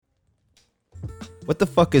What the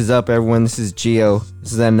fuck is up, everyone? This is Gio.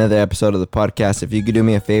 This is another episode of the podcast. If you could do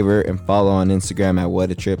me a favor and follow on Instagram at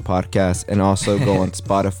What a Trip Podcast, and also go on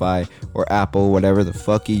Spotify or Apple, whatever the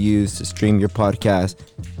fuck you use to stream your podcast,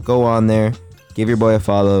 go on there, give your boy a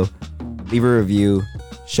follow, leave a review,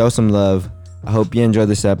 show some love. I hope you enjoyed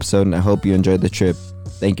this episode, and I hope you enjoyed the trip.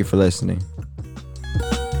 Thank you for listening.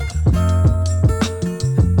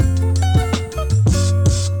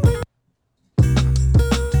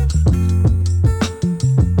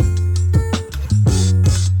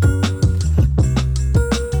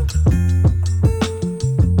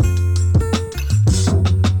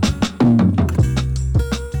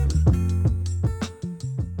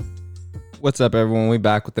 What's up, everyone? We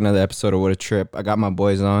back with another episode of What a Trip. I got my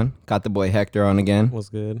boys on. Got the boy Hector on again. What's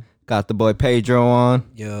good? Got the boy Pedro on.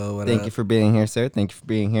 Yo, what Thank up? you for being here, sir. Thank you for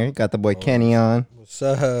being here. Got the boy Kenny on. What's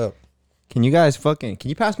up? Can you guys can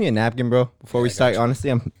you pass me a napkin, bro? Before we start, honestly,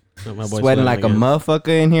 I'm My boy's sweating like again. a motherfucker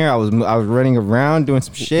in here. I was running around doing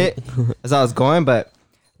some shit as I was going, but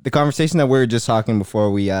the conversation that we were just talking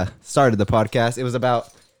before we started the podcast, it was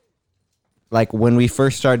about like when we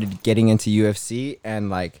first started getting into UFC, and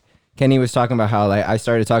like Kenny was talking about how like I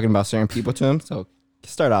started talking about certain people to him. So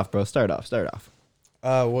start off, bro. Start off.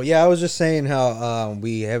 Well, yeah, I was just saying how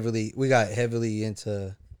we got heavily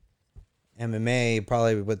into MMA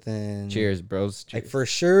probably within Cheers, bros. like Cheers. for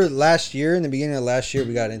sure last year. In the beginning of last year,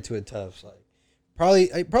 we got into it tough. Like probably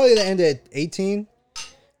the end of 18,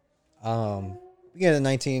 beginning of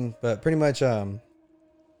 19, but pretty much I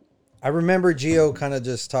remember Gio kind of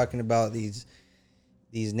just talking about these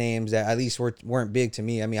names that at least weren't big to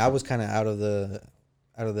me. I mean, I was kind of out of the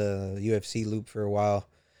UFC loop for a while.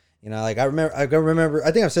 You know, like I remember.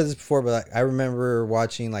 I think I've said this before, but like, I remember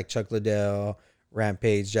watching like Chuck Liddell,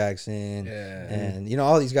 Rampage Jackson, and you know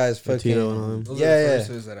all these guys. Fucking Those yeah, Those yeah. are the first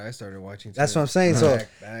ones that I started watching. That's too. what I'm saying. So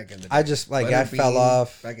back in the I day. just like Butterbean, I fell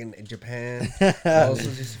off. back in Japan. I also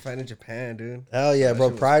used to fight in Japan, dude. Hell yeah, That bro!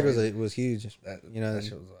 shit was Pride crazy. was huge. You know, that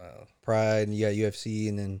shit was wild. Pride, and you got UFC,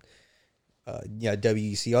 and then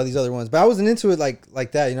WEC, all these other ones. But I wasn't into it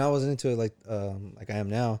like that. You know, I wasn't into it like I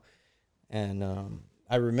am now. And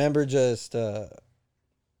I remember just I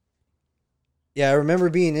remember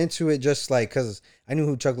being into it just like because I knew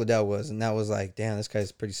who Chuck Liddell was, and that was like, damn, this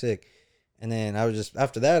guy's pretty sick. And then I was just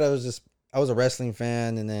after that, I was a wrestling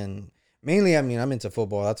fan, and then mainly, I mean, I'm into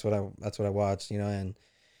football. That's what I watched, you know, and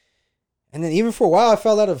then even for a while, I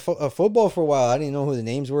fell out of football for a while. I didn't know who the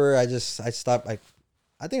names were. I stopped. Like,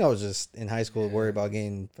 I think I was just in high school worried about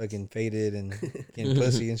getting fucking faded and getting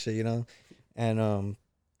pussy and shit, you know. And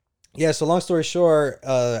yeah. So long story short,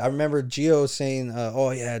 I remember Gio saying,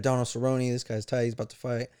 "Oh yeah, Donald Cerrone, this guy's tight. He's about to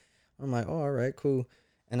fight." I'm like, "Oh, all right, cool."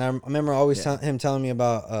 And I remember always him telling me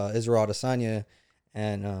about Israel Adesanya,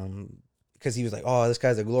 and because he was like, "Oh, this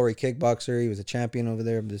guy's a glory kickboxer. He was a champion over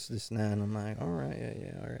there. This and that." And I'm like, "All right,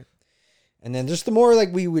 yeah, all right." And then just the more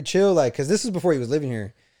like we would chill, like, because this is before he was living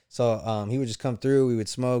here. So he would just come through, we would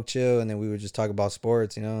smoke, chill, and then we would just talk about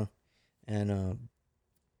sports, you know. And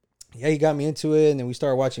yeah, he got me into it, and then we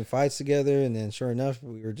started watching fights together, and then sure enough,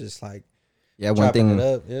 we were just like, Yeah, chopping it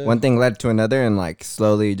up. Yeah. one thing led to another, and like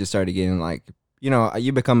slowly you just started getting like, you know,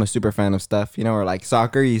 you become a super fan of stuff, you know, or like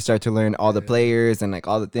soccer, you start to learn all the players and like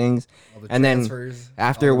all the things. All the And then transfers,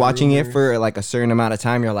 after all the watching it rumors. for like a certain amount of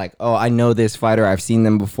time, you're like, oh, I know this fighter. I've seen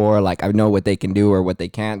them before. Like, I know what they can do or what they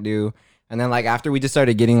can't do. And then like after we just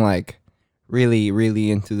started getting like really,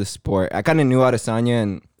 really into the sport, I kind of knew Adesanya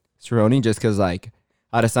and Cerrone just because like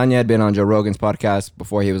Adesanya had been on Joe Rogan's podcast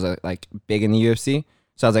before he was like big in the UFC.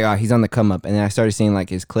 So I was like, oh, he's on the come up. And then I started seeing like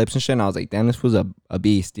his clips and shit. And I was like, damn, this was a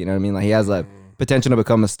beast. You know what I mean? Like he has like potential to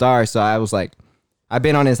become a star. So I was like, I've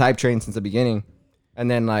been on his hype train since the beginning. And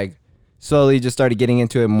then like slowly just started getting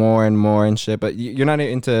into it more and more and shit. But you're not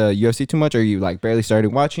into UFC too much, or you like barely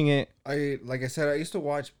started watching it? Like I said, I used to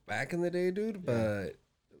watch back in the day, dude. But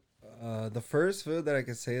the first food that I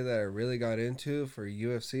could say that I really got into for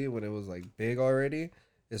UFC when it was like big already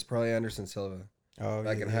is probably Anderson Silva. Oh,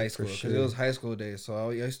 Back in high school, for because it was high school days. So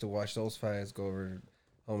I used to watch those fights, go over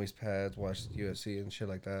homies' pads, watch UFC and shit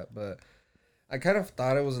like that. But I kind of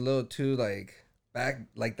thought it was a little too like back,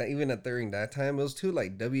 like that. Even during that time, it was too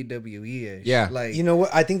like WWE ish. Yeah. like You know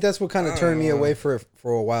what? I think that's what kind of turned me away for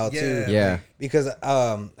a while too. Yeah. Because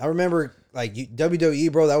I remember like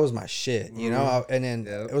WWE, bro, that was my shit, you know. And then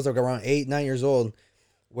it was like around 8-9 years old,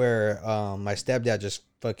 where my stepdad just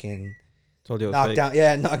fucking Told you it was knocked fake. down.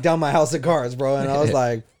 Yeah, knocked down my house of cards, bro. And I was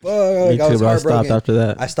like, fuck. Me I too, was bro. I stopped heartbroken. after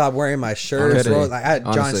that. I stopped wearing my shirts, bro. Honestly. Like, I had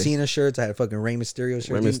John Honestly. Cena shirts. I had fucking Rey Mysterio shirts.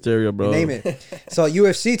 Rey You- Mysterio, bro. You name it. So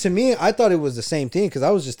UFC to me, I thought it was the same thing because I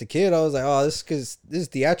was just a kid. I was like, oh, this is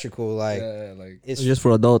theatrical. Like Yeah, like it's It's just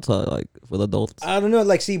for adults, like for the adults. I don't know.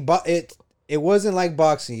 Like, see, it wasn't like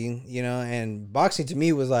boxing, you know, and boxing to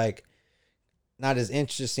me was like not as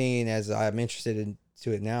interesting as I'm interested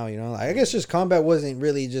into it now, you know. Like, I guess just combat wasn't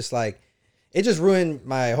really just like it just ruined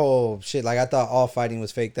my whole shit. Like I thought all fighting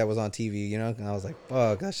was fake that was on TV, you know, and I was like,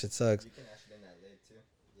 fuck, that shit sucks.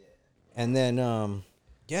 And then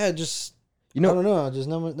yeah, just You know, I don't know, just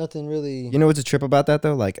nothing really. You know what's a trip about that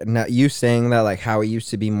though? Like now you saying that, like how it used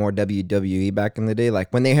to be more WWE back in the day.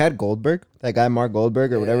 Like when they had Goldberg, that guy Mark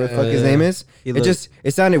Goldberg or whatever the fuck his Yeah. name is. He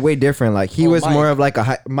It sounded way different. Like he Oh, was Mike. more of like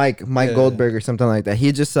a Mike Yeah. Goldberg or something like that.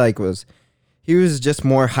 He just like he was just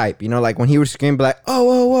more hype. You know, like when he would scream like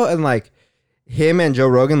oh, and like him and Joe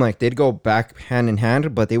Rogan, like they'd go back hand in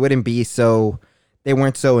hand, but they wouldn't be so. They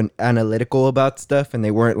weren't so analytical about stuff, and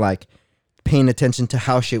they weren't like paying attention to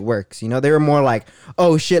how shit works. You know, they were more like,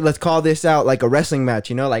 oh shit, let's call this out like a wrestling match,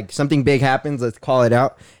 you know, like something big happens, let's call it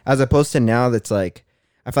out. As opposed to now that's like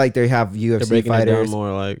I feel like they have They're UFC breaking it down fighters.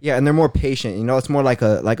 more like Yeah, and they're more patient. You know, it's more like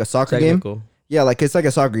a soccer game. technical. Yeah, like it's like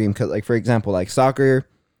a soccer game cuz like for example, like soccer,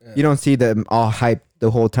 you don't see them all hype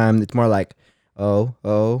the whole time. It's more like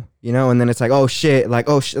oh, you know, and then it's like oh shit, like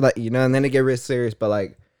you know, and then it get real serious, but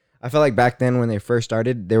like I feel like back then when they first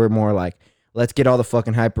started, they were more like let's get all the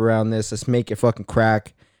fucking hype around this. Let's make it fucking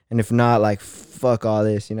crack. And if not, like, fuck all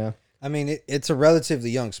this, you know? I mean, it's a relatively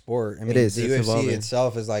young sport. I mean, is. The It's UFC evolving.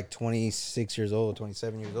 itself is like 26 years old,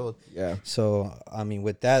 27 years old. Yeah. So, I mean,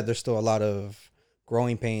 with that, there's still a lot of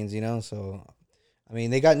growing pains, you know? So, I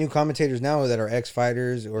mean, they got new commentators now that are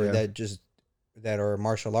ex-fighters or Yeah. that are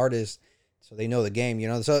martial artists. So they know the game, you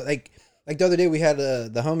know? So, like the other day we had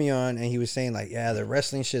the homie on and he was saying, like, yeah, the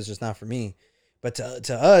wrestling shit's just not for me. But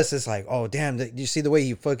to us, it's like, oh, damn, you see the way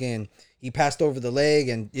he passed over the leg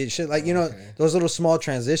and it should, like, you know, those little small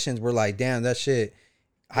transitions were like, damn, that shit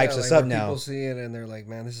hypes us like, up when now. People see it and they're like,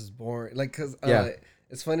 man, this is boring. Like, cause Yeah.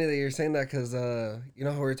 it's funny that you're saying that because you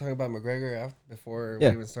know how we were talking about McGregor before Yeah.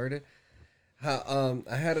 we even started. How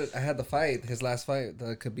I had the fight, his last fight,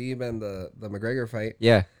 the Khabib and the McGregor fight,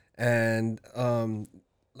 Yeah. and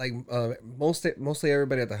like mostly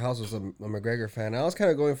everybody at the house was a McGregor fan. I was kind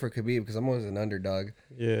of going for Khabib because I'm always an underdog.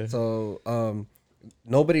 Yeah. So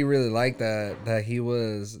nobody really liked that he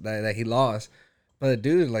lost. But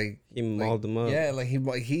dude, like He mauled him up. Yeah, like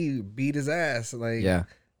he beat his ass. Like Yeah.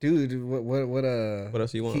 dude, what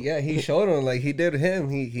else you want? He showed him like he did him.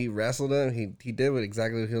 He wrestled him. He did what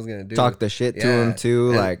exactly what he was gonna do. Talk the shit to him, too.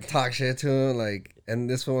 and Like, talk shit to him. Like, and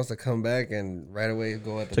this one wants to come back and right away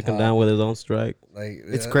go at the Took top. him down with his own strike. Like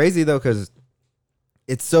it's crazy, though, because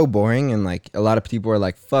it's so boring. And, like, a lot of people are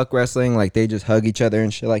like, fuck wrestling. Like, they just hug each other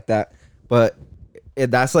and shit like that. But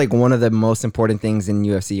that's, like, one of the most important things in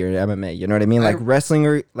UFC or MMA. You know what I mean? Like,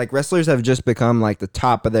 wrestlers have just become, like, the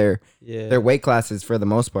top of their weight classes for the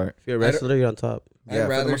most part. If you're a wrestler, you're on top. Yeah, for I'd the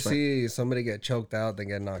rather most part. see somebody get choked out than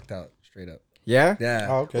get knocked out straight up. Yeah? Yeah.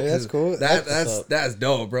 Oh, okay, that's cool. That's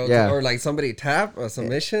dope, bro. Yeah. Or like somebody tap a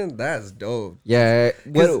submission. That's dope. Yeah.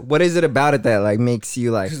 What is it about it that, like, makes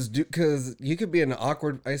you, like... Because you could be in an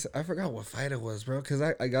awkward. I forgot what fight it was, bro. Because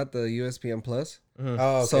I got the USPN Plus, Oh,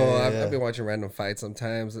 okay, so yeah. I've been watching random fights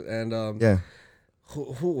sometimes. And Yeah.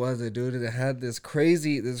 who was it, dude? That had this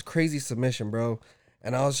crazy submission, bro.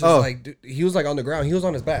 And I was just Oh. like, dude, he was like on the ground. He was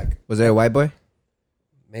on his back. Was it a white boy?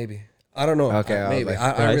 Maybe I don't know. Okay, I was maybe like,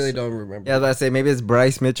 I Bryce? really don't remember. Yeah, I was about to say maybe it's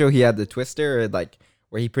Bryce Mitchell. He had the twister, or like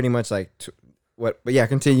where he pretty much like what? But yeah,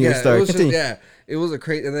 continue your It story. was just- Continue. yeah, it was a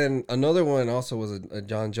crazy. And then another one also was a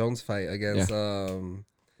John Jones fight against Oh,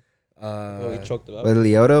 he choked him out. With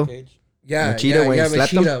Lyoto. Cage. Yeah, Machida when he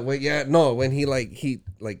slapped him? Machida. Wait, yeah, no, when he had him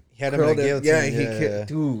in a curled guillotine, Yeah, yeah.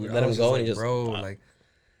 dude, Let I him was go like, and he just- bro,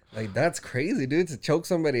 like that's crazy, dude, to choke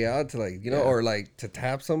somebody out, to like, you know, or like to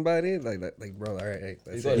tap somebody, like bro, all right, hey,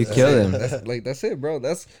 that's it. You That's killed it. him. That's it, bro.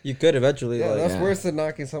 That's You could eventually. yeah, like, that's Yeah. worse than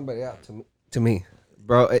knocking somebody out to me.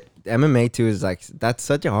 Bro, MMA too is like that's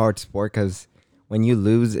such a hard sport because when you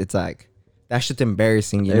lose, it's like that shit's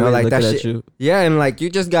embarrassing. You know, Everybody's like that looking at shit. you. Yeah, and like you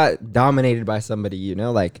just got dominated by somebody. You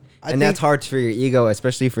know, like I and that's think- hard for your ego,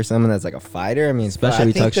 especially for someone that's like a fighter. I mean, Especially I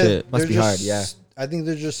we think talk that shit. Must there's be hard, just- yeah. I think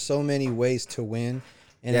there's just so many ways to win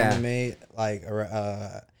in Yeah. MMA, like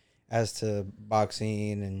as to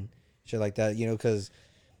boxing and shit like that. You know, because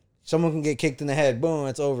Someone can get kicked in the head, boom,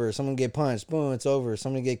 it's over. Someone get punched, boom, it's over.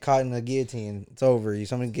 Someone get caught in a guillotine, it's over.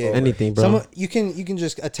 Someone get anything, bro. Someone you can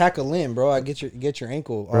just attack a limb, bro. I get your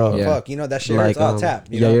ankle. Bro. Oh Yeah. fuck, that shit hurts. I'll tap.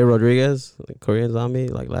 Yair Rodriguez, like Korean zombie,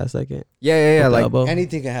 like last second. Yeah. With the Like elbow.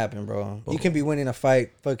 Anything can happen, bro. You can be winning a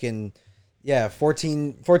fight, fucking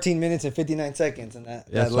 14 minutes and 59 seconds, and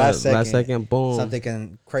that last second, boom.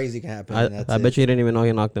 something crazy can happen. I, and that's I bet it. you didn't even know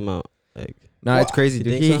he knocked him out. Like, no, it's crazy, you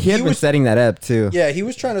dude. think He so? he had He been was- setting that up too. Yeah, he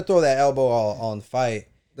was trying to throw that elbow all on fight.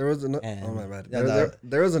 There was another. And- Oh my bad. Yeah,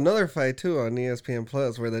 There was another fight too on ESPN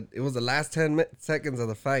Plus where it was the last 10 seconds of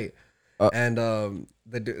the fight, and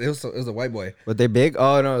it was a white boy. Were they big?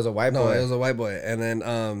 Oh no, it was a white No, boy. it was a white boy, and then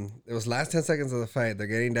it was last 10 seconds of the fight. They're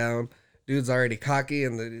getting down. Dude's already cocky,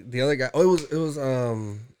 and the other guy. Oh, it was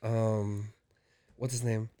what's his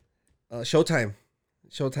name? Showtime.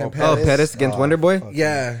 Showtime. Oh, Pettis against Wonder Boy? fuck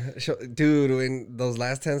Yeah, dude. In those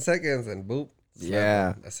last 10 seconds, and boop. slap Yeah.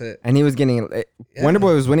 him. That's it. And he was getting Wonder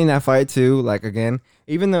Boy was winning that fight too. Like again,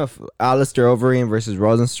 even though Alistair Overeem versus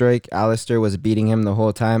Rosenstrike, Alistair was beating him the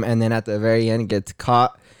whole time, and then at the very end gets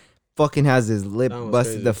caught, fucking has his lip That was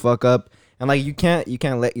busted crazy. the fuck up, and like you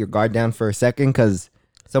can't let your guard down for a second because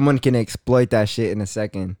someone can exploit that shit in a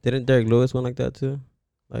second. didn't Derek Lewis win like that too?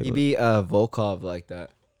 Like, He beat Volkov like that.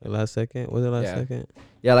 like last second. Was it last Yeah. second?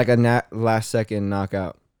 Yeah, like a last second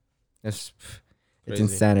knockout. It's Crazy.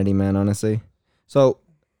 insanity, man. Honestly. So,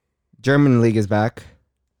 German league is back.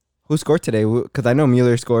 Who scored today? Because I know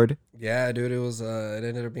Mueller scored. Yeah, dude. It was. It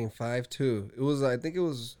ended up being 5-2. It was. I think it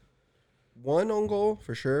was one on goal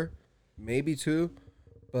for sure, maybe two,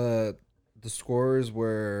 but the scores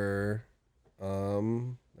were. Let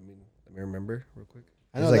me remember real quick.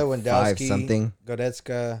 I It know was like five Lewandowski, something.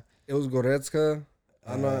 Goretzka, It was Goretzka.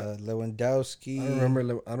 I'm not. Lewandowski. I don't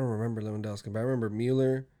remember. I don't remember Lewandowski, but I remember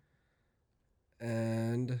Mueller.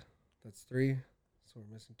 And that's 3. So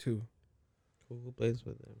we're missing 2. Who plays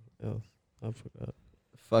with them? Oh, I forgot.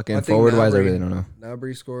 Fucking I think forward wise, I Gnabry- really don't know.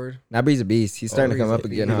 Nabry scored. Nabri's a beast. He's starting to come he's up a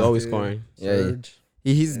again. beast. He's Huh? always dude. scoring. Yeah, Surge.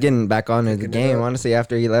 He's getting back on in the Picking it game. up. Honestly,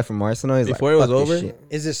 after he left from Arsenal, he's Before like, it was "Fuck this over? shit."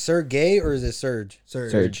 Is it Sergey or is it Serge?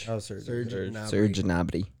 Surge. Oh, Serge. Serge. Surge. Gnabry. Serge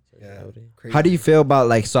Gnabry. Yeah. Crazy. How do you feel about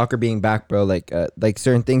like soccer being back, bro? Like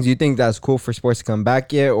certain things. You think that's cool for sports to come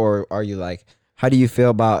back yet, or are you like, how do you feel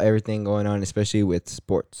about everything going on, especially with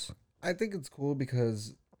sports? I think it's cool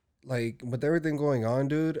because, like, with everything going on,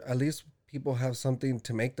 dude, at least people have something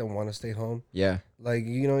to make them want to stay home. Yeah, Like,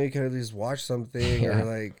 you can at least watch something Yeah. or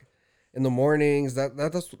like in the mornings.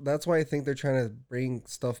 That's why I think they're trying to bring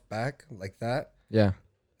stuff back like that. yeah,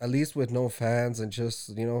 At least with no fans and just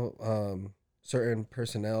certain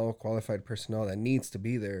personnel, qualified personnel that needs to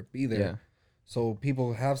be there. yeah. So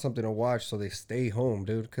people have something to watch, so they stay home,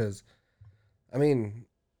 dude. Because, I mean,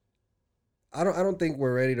 I don't think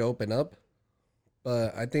we're ready to open up,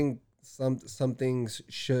 but I think some things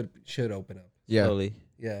should open up. Yeah, Slowly.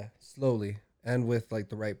 Yeah, slowly and with like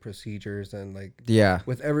the right procedures and like yeah,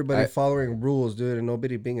 with everybody I- following rules, dude, and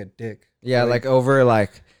nobody being a dick. yeah. Like over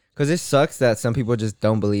like, cause it sucks that some people just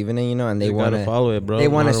don't believe in it, and they You want gotta to. follow it, bro. They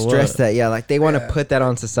no want to matter stress what. that, yeah. Like they want to Yeah. put that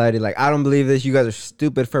on society. Like I don't believe this. You guys are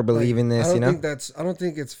stupid for believing Like, this. I You don't know? think I don't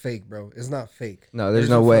think it's fake, bro. It's not fake. No, there's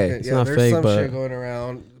no way. It's not there's fake, some but- shit going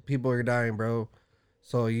around. People are dying, bro.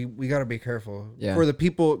 So we gotta be careful. Yeah. For the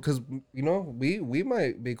people, because we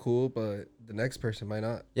might be cool, but the next person might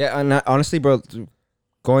not. Yeah, and honestly, bro,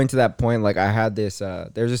 going to that point, like I had this.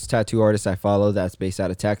 There's this tattoo artist I follow that's based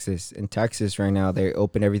out of Texas. In Texas right now, they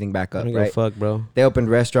open everything back I up, don't give a right? fuck, bro. They opened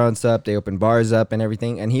restaurants up, they opened bars up, and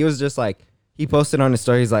everything. And he was just like, he posted on his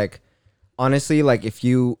story, he's like, honestly, like if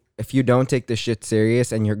you don't take this shit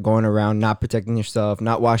serious and you're going around not protecting yourself,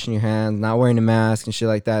 not washing your hands, not wearing a mask and shit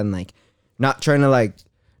like that, and like not trying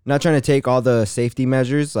to take all the safety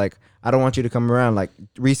measures, like I don't want you to come around, like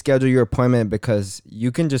reschedule your appointment because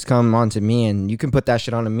you can just come on to me and you can put that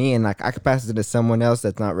shit onto me and like I could pass it to someone else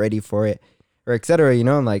that's not ready for it or etc.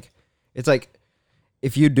 And like it's like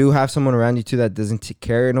if you do have someone around you too that doesn't take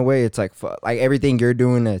care in a way, it's like like everything you're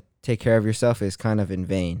doing to take care of yourself is kind of in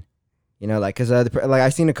vain. Like because like I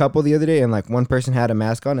seen a couple the other day and like one person had a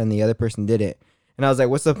mask on and the other person didn't. And I was like,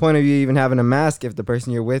 what's the point of you even having a mask if the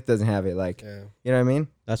person you're with doesn't have it? Like, Yeah. you know what I mean?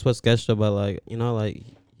 That's what's sketched about, like, like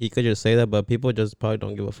he could just say that, but people just probably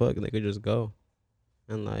don't give a fuck. They could just go,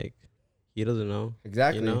 and like he doesn't know.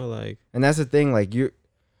 Exactly. Like And that's the thing, like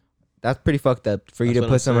that's pretty fucked up for you That's to what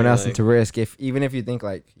put I'm someone saying, else like- into risk even if you think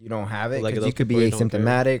like you don't have it, Like, because those you could be people you don't care.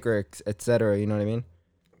 asymptomatic or etc. You know what I mean?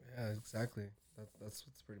 Yeah, exactly. That's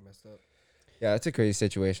what's pretty messed up. Yeah, it's a crazy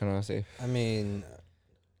situation, honestly. I mean,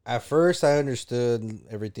 at first I understood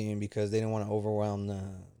everything because they didn't want to overwhelm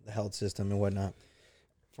the health system and whatnot.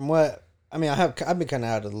 From what I mean, I've been kind of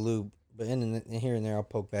out of the loop, but in here and there, I'll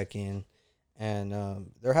poke back in, and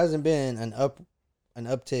there hasn't been an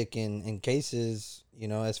uptick in cases. You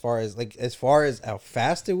know, as far as how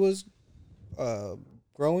fast it was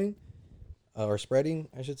growing or spreading,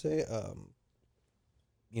 I should say.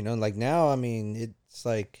 You know, like now, I mean, it's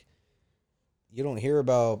like you don't hear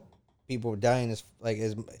about people dying as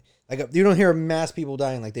you don't hear mass people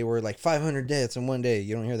dying like they were like 500 deaths in one day.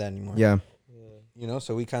 You don't hear that anymore. Yeah. You know,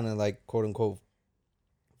 so we kind of like quote unquote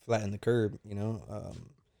flatten the curve. You know,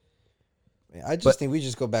 I just think we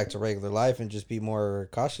just go back to regular life and just be more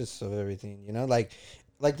cautious of everything. You know, like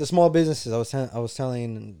the small businesses. I was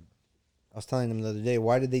telling them the other day,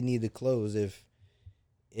 why did they need to close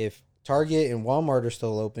if Target and Walmart are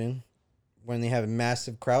still open when they have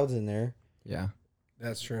massive crowds in there? Yeah.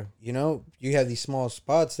 That's true. You know, you have these small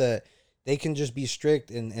spots that they can just be strict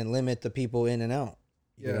and limit the people in and out.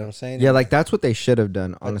 You know what I'm saying? Yeah, like that's what they should have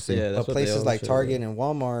done, honestly. Yeah, But places like Target and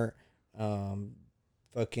Walmart,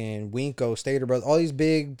 fucking Winco, Stater Brothers, all these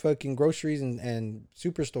big fucking groceries and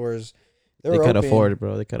superstores, they could afford it,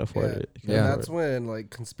 bro. They could afford it. Yeah, that's when like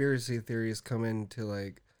conspiracy theories come into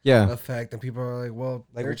like Yeah. effect, and people are like, well,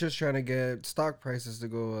 Like, they're just trying to get stock prices to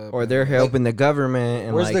go up, Or they're helping the government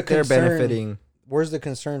and where's like the they're concern? benefiting. Where's the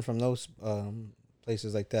concern from those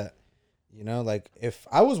places like that? You know, like if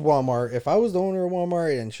I was Walmart, if I was the owner of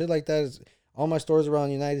Walmart and shit like that, is all my stores around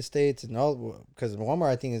the United States and all, because Walmart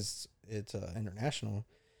I think it's international.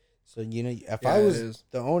 So you know, if I was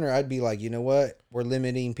the owner, I'd be like, you know what, we're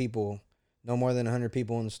limiting people, no more than 100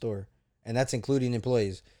 people in the store, and that's including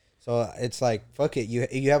employees. So it's like, fuck it,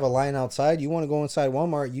 you have a line outside, you want to go inside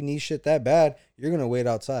Walmart, you need shit that bad, you're gonna wait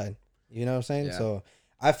outside. You know what I'm saying? Yeah. So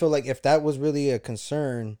I feel like if that was really a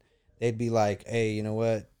concern, they'd be like, hey, you know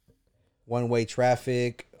what, one-way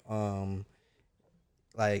traffic,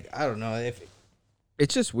 like I don't know if.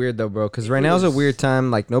 It's just weird though, bro, because right now is a weird time.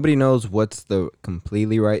 Like nobody knows what's the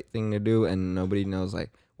completely right thing to do, and nobody knows like,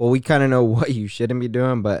 well, we kind of know what you shouldn't be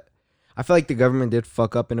doing, but I feel like the government did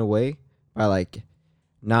fuck up in a way by like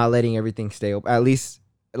not letting everything stay open. At least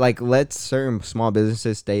like let certain small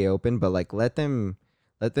businesses stay open, but like let them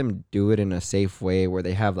do it in a safe way where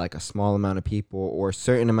they have like a small amount of people or a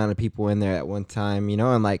certain amount of people in there at one time, you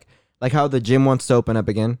know, and like how the gym wants to open up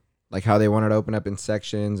again, like how they wanted to open up in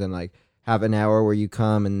sections and like have an hour where you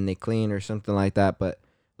come and they clean or something like that. But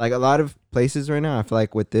like a lot of places right now, I feel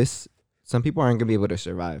like with this, some people aren't gonna be able to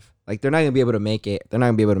survive. Like they're not gonna be able to make it. They're not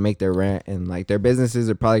gonna be able to make their rent, and like their businesses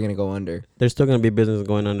are probably gonna go under. There's still gonna be business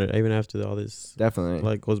going under even after all this Definitely.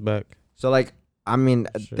 like goes back. So like, I mean,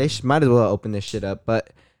 Sure. they might as well open this shit up.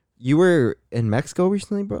 But you were in Mexico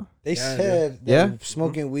recently, bro? They Yeah, said that yeah.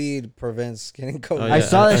 smoking weed prevents getting COVID. Oh, I yeah,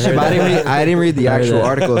 saw that I shit, heard but that. I didn't read the I heard actual that.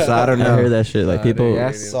 article, so I don't know. I heard that shit. Like people,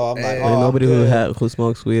 yeah. So I'm like, Hey, oh, I'm nobody good. who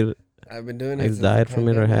smokes weed I've been doing it. has since died the from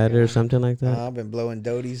it or had it or pandemic, something like that. I've been blowing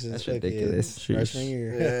doties since That's fucking ridiculous. freshman Sheesh.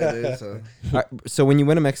 year. Yeah, it is. All right, so when you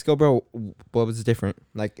went to Mexico, bro, what was different?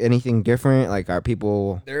 Like anything different? Like are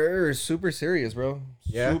people They're super serious, bro.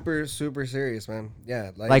 Yeah? Super serious, man.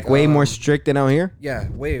 Yeah, like way more strict than out here? Yeah,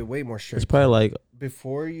 way more strict. It's probably like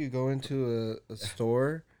Before you go into a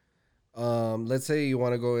store, let's say you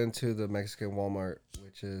want to go into the Mexican Walmart,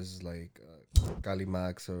 which is like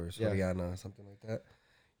Calimax or Soriana, something like that.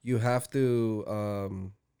 You have to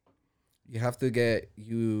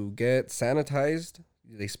get sanitized.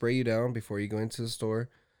 They spray you down before you go into the store,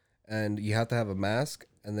 and you have to have a mask.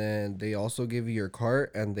 And then they also give you your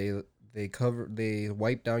cart, and they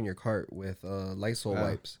wipe down your cart with Lysol Wow.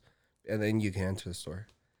 wipes, and then you can enter the store.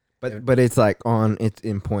 But it's like it's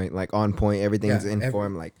in point, like on point. Everything's Yeah,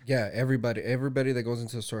 informed. Like Yeah, everybody that goes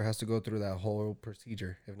into the store has to go through that whole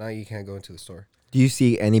procedure. If not, you can't go into the store. do you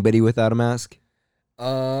see anybody without a mask?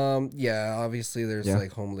 Yeah, obviously there's Yeah.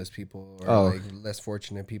 like homeless people or Oh. like less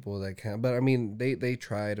fortunate people that can't. But I mean, they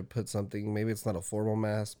try to put something. Maybe it's not a formal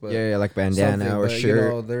mask, but Yeah, like bandana something. or But, shirt. You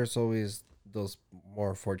know, there's always those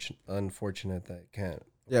more unfortunate that can't.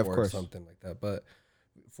 Yeah, of afford course. something like that. But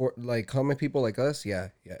for like common people like us, yeah,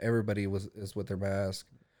 everybody is with their mask,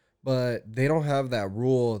 but they don't have that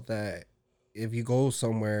rule that if you go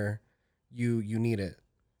somewhere, you need it.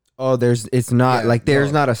 Oh, it's not Yeah, like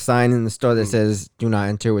there's no. not a sign in the store that Mm. says "Do not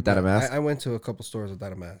enter without a Yeah, mask." I went to a couple stores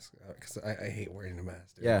without a mask because I hate wearing a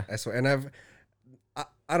mask. Dude. Yeah. I swear. And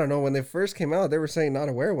I don't know, when they first came out, they were saying not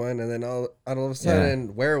to wear one, and then all of a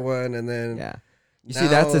sudden wear one, and then Yeah, you see,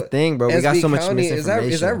 that's the now thing, bro. We got SB so much County,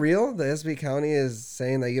 misinformation. is that real? The SB County is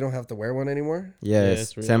saying that you don't have to wear one anymore. Yes,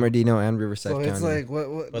 it's real. San Bernardino and Riverside So County. it's like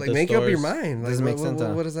what But like the make up your stores- mind. Like, Doesn't make sense,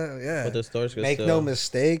 huh? what is that? Yeah. but the stores could Make still, no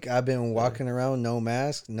mistake, I've been walking around no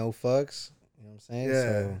mask, no fucks. You know what I'm saying?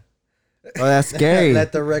 Yeah. So Oh, that's scary.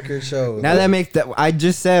 Let the record show. Now that makes that. I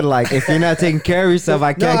just said like, if you're not taking care of yourself,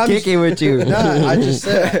 I can't I'm kick it with you. Nah, I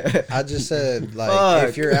just said like Fuck.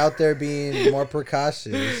 if you're out there being more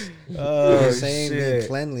precautious, you know what I'm saying, be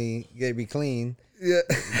cleanly, be clean. Yeah.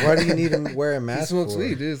 Why do you need to wear a He mask smokes for?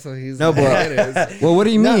 weed, dude. So he's No, but well, what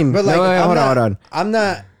do you No, mean? but like, no, wait, I'm hold on, not- hold on. I'm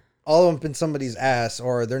not all up in somebody's ass,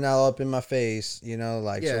 or they're not all up in my face. You know,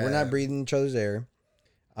 like so we're Yeah. not breathing each other's air.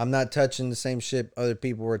 I'm not touching the same shit other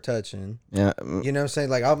people were touching. Yeah, You know what I'm saying?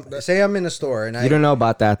 Like, say I'm in a store and you don't know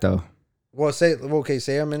about that though.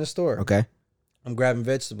 say I'm in a store. Okay. I'm grabbing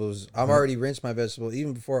vegetables. I've already rinsed my vegetables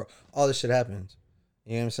even before all this shit happens.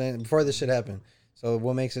 You know what I'm saying? Before this shit happened. So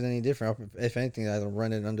what makes it any different? If anything, I'll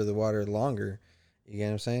run it under the water longer. You get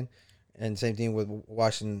what I'm saying? And same thing with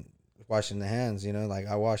washing the hands. You know, like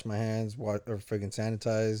I wash my hands, or freaking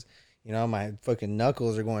sanitize. You know, my fucking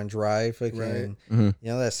knuckles are going dry. Fucking, Right. Mhm. you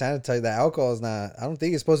know, that sanitize, that alcohol is not. I don't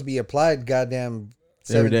think it's supposed to be applied. Goddamn,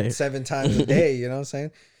 Every day. seven times a day. You know what I'm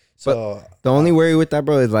saying? So The only worry with that,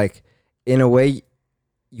 bro, is like, in a way,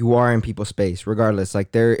 you are in people's space, regardless.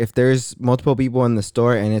 Like, if there's multiple people in the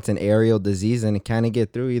store and it's an aerial disease, and it kind of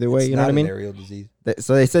get through either way. it's You know not what I an mean? aerial disease.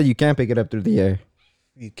 So they said you can't pick it up through the air.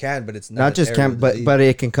 You can, but it's Not an just aerial can, but disease.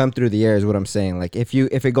 it can come through the air. Is what I'm saying. Like, if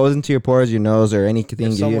it goes into your pores, your nose, or anything,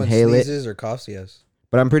 if you someone inhale it. sneezes or coughs, yes.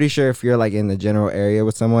 But I'm pretty sure if you're like in the general area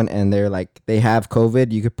with someone and they're like they have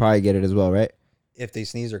COVID, you could probably get it as well, right? If they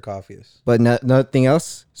sneeze or cough, yes. But nothing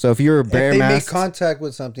else. So if you were bare If they mask, make contact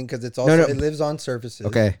with something, because it's also no. it lives on surfaces.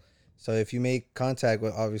 okay. So if you make contact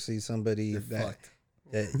with obviously somebody You're that fucked.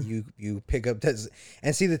 you pick up that,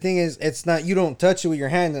 and see the thing is, it's not, you don't touch it with your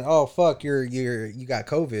hand and oh fuck, you got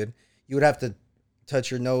COVID. You would have to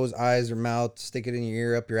touch your nose, eyes, or mouth, stick it in your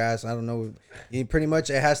ear, up your ass. I don't know. You pretty much,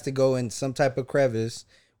 it has to go in some type of crevice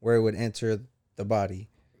where it would enter the body.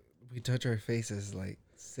 We touch our faces like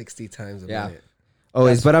 60 times a Yeah. minute.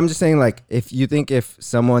 Always. But I'm just saying, like, if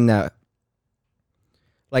someone that,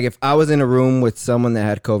 like, if I was in a room with someone that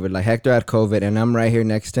had COVID, like Hector had COVID, and I'm right here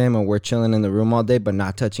next to him, and we're chilling in the room all day, but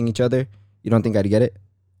not touching each other, you don't think I'd get it?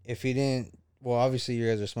 If you didn't, well, obviously you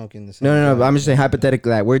guys are smoking the same. No. But bud. I'm just saying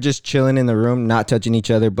hypothetically that we're just chilling in the room, not touching each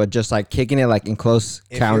other, but just like kicking it like in close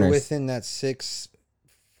If counters. you're within that 6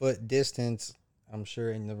 foot distance, I'm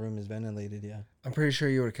sure, and the room is ventilated. Yeah, I'm pretty sure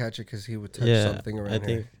you would catch it because he would touch Yeah, something around I here.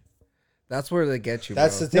 think. That's where they get you.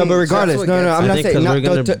 That's bro. the thing. No, but So regardless, what no, gets I'm I not think saying 'cause not,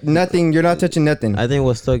 we're gonna- nothing. You're not touching nothing. I think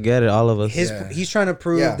we'll still get it, all of us. His Yeah. he's trying to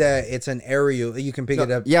prove Yeah. that it's an aerial. You can pick it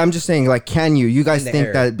up. Yeah, I'm just saying, like, can you? You guys In the think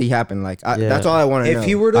air. that'd be happen? Like, Yeah. that's all I want to know. If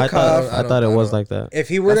he were to I cough, thought, I thought it I was don't- like that. if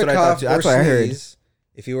he were That's to what I thought cough too. or That's what I heard. sneeze,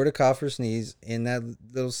 if he were to cough or sneeze in that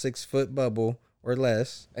little 6 foot bubble or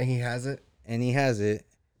less, And he has it. and he has it,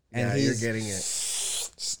 and Yeah, he's you're getting it.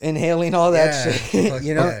 inhaling all that Yeah. shit, Fuck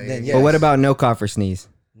you know, yeah, then yeah. yes. But what about no cough or sneeze?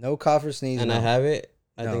 no cough or sneeze? And no. I have it.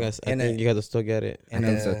 I No. think I In a- think you guys will still get it. I in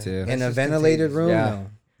think a, so too. in That's a just ventilated contagious. room, Yeah. no.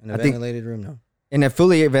 In a I think- ventilated room, no. In a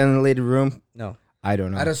fully ventilated room, No. I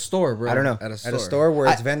don't know. At a store, bro. I don't know. At a store. At a store where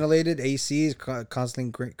it's ventilated, AC is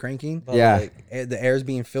constantly cranking. But Yeah. like, The air is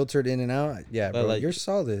being filtered in and out. Yeah, But bro, like- you're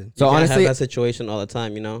solid. So you can't honestly, have that situation all the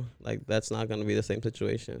time. You know, like that's not gonna be the same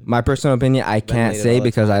situation. my personal opinion, I can't Ventilated say all the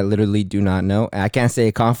because I literally do not know. And I can't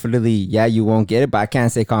say confidently, yeah, you won't get it, but I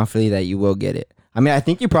can't say confidently that you will get it. I mean, I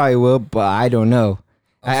think you probably will, but I don't know.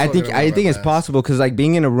 I'm I still think gonna wear I my think it's mask. possible because like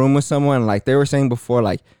being in a room with someone, like they were saying before,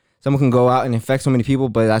 like someone can go out and infect so many people,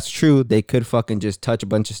 but that's true. They could fucking just touch a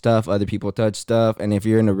bunch of stuff. Other people touch stuff, and if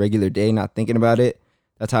you're in a regular day not thinking about it,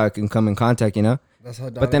 that's how it can come in contact. You know. That's how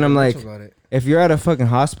But then Donovan I'm like- Mitchell got it. If you're at a fucking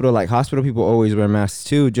hospital, like hospital people always wear masks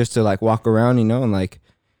too, just to like walk around, you know, and like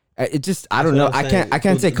it just I don't That's know. what I'm saying. I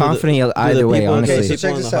can't Do say the- confidently do the either way, people- honestly. Okay, so people check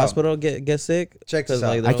in the this out. hospital get sick. Check this 'Cause, out.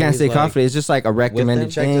 like, I they're can't always, say like, confidently. It's just like a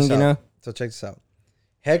recommended Check thing, this you out. know. So check this out.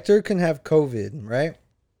 Hector can have COVID, right?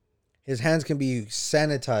 His hands can be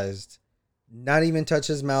sanitized. Not even touch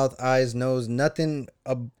his mouth, eyes, nose, nothing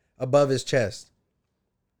above his chest.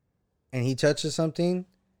 And he touches something,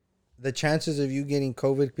 the chances of you getting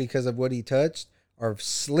COVID because of what he touched are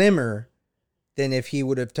slimmer than if he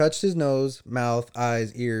would have touched his nose, mouth,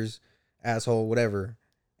 eyes, ears, asshole, whatever,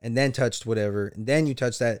 and then touched whatever, and then you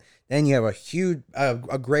touch that, then you have a huge, a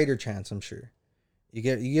greater chance, I'm sure. You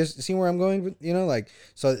guys see where I'm going with, you know, like,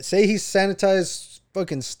 so say he's sanitized,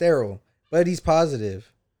 fucking sterile, but he's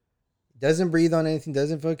positive, doesn't breathe on anything,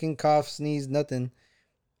 doesn't fucking cough, sneeze, nothing,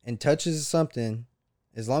 and touches something,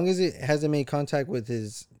 as long as it hasn't made contact with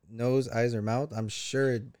his nose, eyes, or mouth, I'm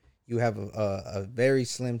sure you have a very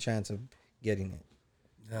slim chance of getting it.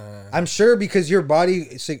 I'm sure because your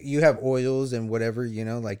body, so you have oils and whatever, you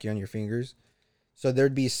know, like on your fingers. So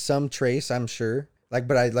there'd be some trace, I'm sure, Like,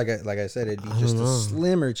 but like I said, it'd be I just don't a know.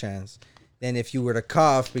 slimmer chance than if you were to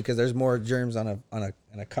cough, because there's more germs on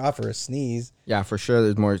a cough or a sneeze. Yeah, for sure.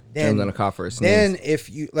 There's more Then- germs on a cough or a sneeze. Then if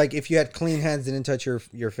you had clean hands, didn't touch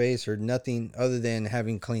your face or nothing other than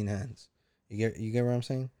having clean hands. You get what I'm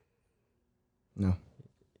saying? No.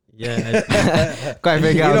 Yeah, Quite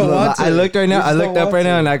figure You out. don't want I to. looked right You now. just I don't looked up want right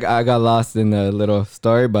now, to. and I got lost in the little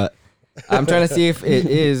story. But I'm trying to see if it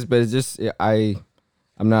is. But it's just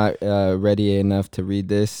I'm not ready enough to read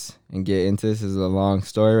this and get into this. This is a long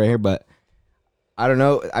story right here, but I don't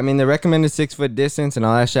know. I mean, the recommended 6 foot distance and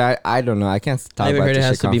all that shit. I don't know. I can't talk I even about heard it this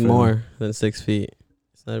has shit to be confidently. more than 6 feet.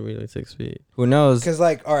 It's not really 6 feet. Who knows? Because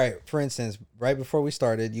like, all right, for instance, right before we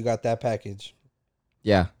started, you got that package.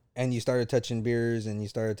 Yeah, And you started touching beers and you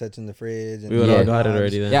started touching the fridge. And We would Yeah. all got it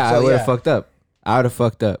already then. yeah. So, I would have yeah. fucked up. I would have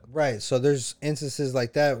fucked up. Right. So there's instances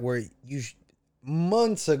like that where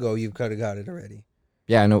months ago you could have got it already.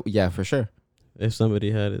 Yeah, no. Yeah, for sure. If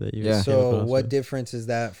somebody had it that you Yeah. came So across what with. difference is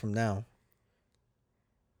that from now?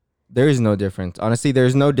 There is no difference. Honestly,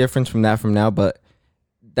 there's no difference from now. But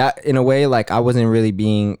that, in a way, like I wasn't really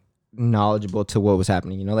being knowledgeable to what was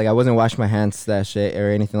happening. You know, like I wasn't washing my hands to that shit or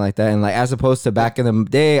anything like that. And like as opposed to back in the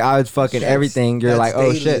day, I was fucking That's- everything. You're that's like, oh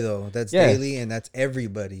daily, shit, though. That's Yeah. daily, and that's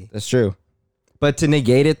everybody. that's true. But to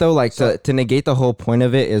negate it though, like So- to negate the whole point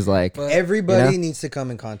of it is like, But Everybody You know? needs to come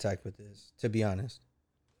in contact with this. To be honest,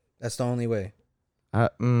 that's the only way.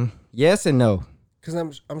 yes and no. because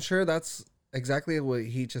I'm sure that's exactly what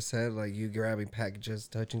he just said. Like you grabbing packages,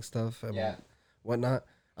 touching stuff, and whatnot.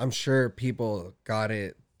 I'm sure people got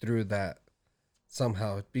it through that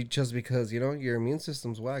somehow. Just because your immune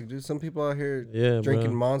system's whack, dude. Some people out here Yeah, drinking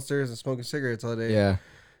bro. monsters and smoking cigarettes all day. Yeah.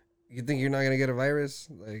 You think you're not gonna get a virus?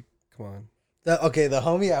 Like, come on. The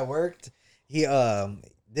homie I worked, he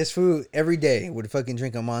this food every day would fucking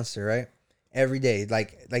drink a Monster, right? Every day,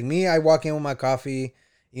 like me, I walk in with my coffee,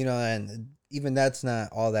 and even that's not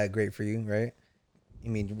all that great for you, right? I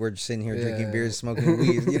mean, we're just sitting here drinking Yeah. beers, smoking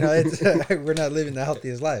weed. It's we're not living the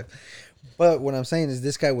healthiest life. But what I'm saying is,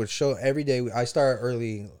 this guy would show every day. I start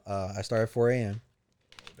early. I start at 4 a.m.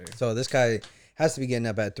 So this guy has to be getting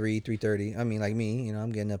up at 3:30. I mean, like me,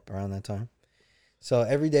 I'm getting up around that time. So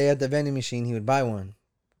every day at the vending machine, he would buy one,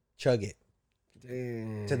 chug it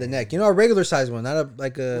Damn. to the neck. A regular size one, not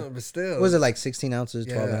like No, a. but still. What was it, like 16 ounces,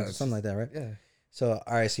 12 Yeah, ounces, something like that, right? Yeah. So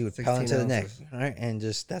all right, so he would pound 16 to the neck, ounces. all right, and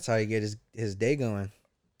just that's how he get his day going.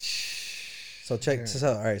 So check Yeah. this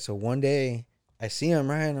out. All right, so one day I see him,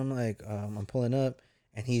 right, and I'm like, I'm pulling up,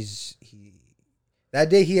 and he that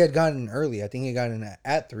day he had gotten early. I think he got in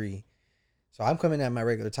at 3. So I'm coming at my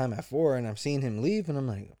regular time at 4, and I'm seeing him leave, and I'm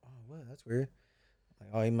like, oh, what? That's weird. Like,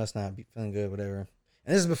 oh, he must not be feeling good, whatever.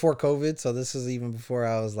 And this is before COVID, so this is even before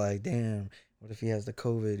I was like, damn, what if he has the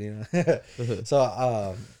COVID,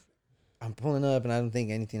 So I'm pulling up, and I don't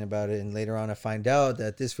think anything about it. And later on, I find out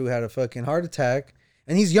that this fool had a fucking heart attack.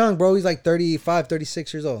 And he's young, bro. He's like 35,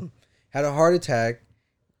 36 years old. Had a heart attack.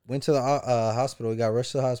 Went to the hospital. He got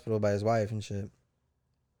rushed to the hospital by his wife and shit.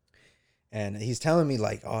 And he's telling me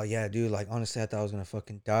like, oh yeah, dude, like honestly, I thought I was gonna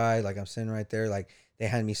fucking die. Like I'm sitting right there. Like they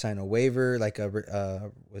had me sign a waiver, like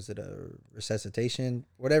was it a resuscitation,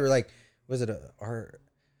 whatever? Like was it our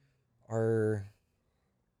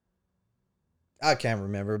I can't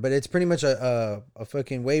remember, but it's pretty much a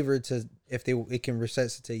fucking waiver to it can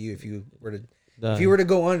resuscitate you if you were to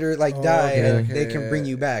go under, like Oh, die, okay, they can bring yeah.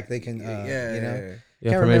 you back. They can Yeah.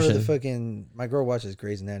 Can't remember the fucking. My girl watches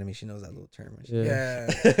Grey's Anatomy. She knows that little term. and shit.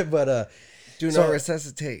 Yeah. But Do So- not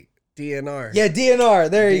resuscitate. DNR. yeah, DNR.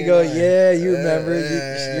 There you go. DNR. Yeah, you remember.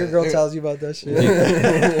 Your girl tells you about that shit.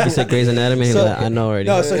 You said Grey's Anatomy. So- I know already.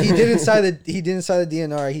 No, so he didn't sign the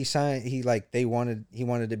DNR. He signed. He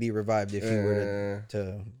wanted to be revived if he were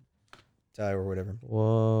to die or whatever.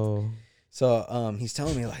 Whoa. So he's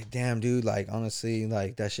telling me like, damn, dude, like honestly,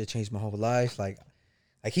 like that shit changed my whole life. Like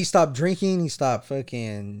he stopped drinking. He stopped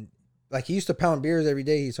fucking. Like he used to pound beers every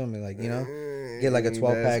day. He told me like, get like a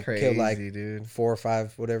 12-pack, kill like dude. 4 or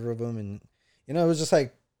 5, whatever of them, and it was just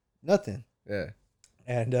like nothing. Yeah.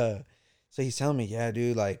 And so he's telling me, yeah,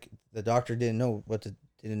 dude, like the doctor didn't know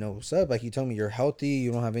what's up. Like he told me you're healthy,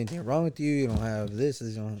 you don't have anything wrong with you, you don't have this,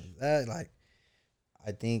 you don't have that. Like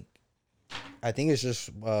I think it's just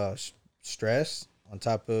stress on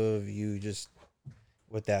top of you just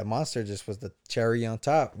with that monster just was the cherry on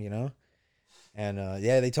top, And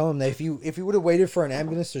yeah, they told him that if he would have waited for an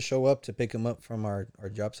ambulance to show up to pick him up from our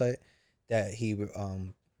job site, that he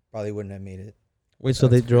probably wouldn't have made it. Wait, so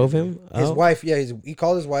they drove him His out? wife, yeah, he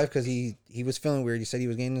called his wife because he was feeling weird. He said he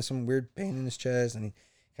was getting some weird pain in his chest and he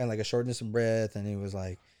kind of like a shortness of breath, and he was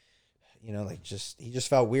like, like he just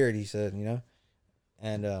felt weird. He said,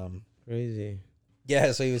 and Crazy.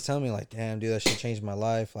 Yeah, so he was telling me like, damn, dude, that shit changed my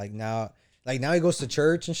life. Like now he goes to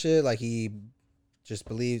church and shit. Like he just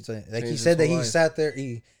believes. Like he Changed said his that whole he life. sat there,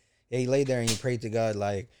 he laid there and he prayed to God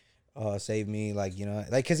like, save me, like like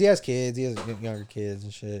because he has kids, he has younger kids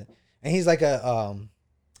and shit, and he's like a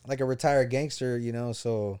retired gangster,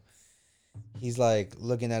 so he's like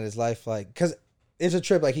looking at his life like, because it's a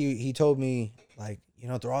trip. Like he told me like,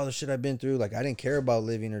 through all the shit I've been through, like I didn't care about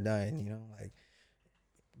living or dying, like.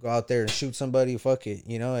 Go out there and shoot somebody, fuck it.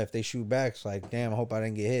 If they shoot back, it's like, damn, I hope I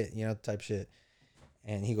didn't get hit, type shit.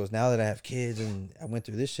 And he goes, now that I have kids and I went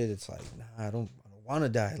through this shit, it's like, nah, I don't want to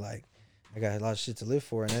die. Like, I got a lot of shit to live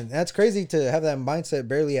for. And then that's crazy to have that mindset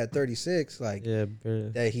barely at 36, like, Yeah, barely.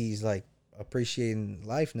 that he's like appreciating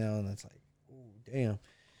life now. And it's like, ooh, damn.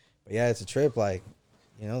 But yeah, it's a trip. Like,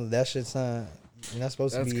 that shit's not, you're not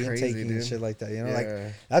supposed That's to be crazy, intaking and dude. shit like that. Yeah.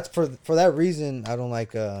 Like, that's for that reason I don't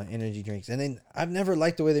like energy drinks. And then I've never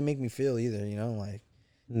liked the way they make me feel either. Like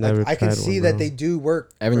Never I can tried see one, that bro. they do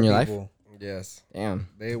work. Ever in for your life? people. Yes, Damn.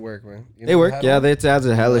 they work, man. You They never work. had Yeah, one? it has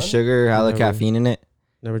a hella None? sugar, hella Never. caffeine in it.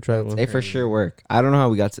 Never tried one. They for sure work. I don't know how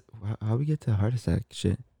we got to how we get to heart attack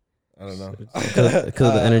shit. I don't know. Because of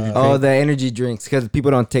the energy drink. Oh, the energy drinks because people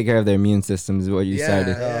don't take care of their immune systems. Is what you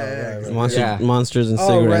cited. right. Monster, Yeah. monsters and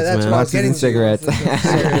Oh, right, cigarettes, that's man. what I was Monsters and getting cigarettes.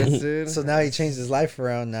 Cigarettes, dude. So now he changed his life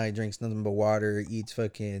around. Now he drinks nothing but water, eats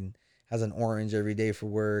has an orange every day for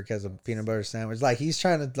work, has a peanut butter sandwich. Like he's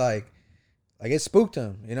trying to like it spooked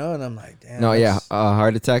him, And I'm like, damn. No, yeah, that's-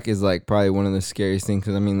 heart attack is like probably one of the scariest things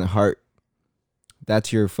because I mean the heart.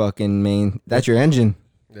 That's your fucking main. That's your engine.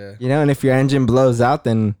 Yeah. And if your engine blows out,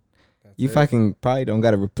 then That's you it. fucking probably don't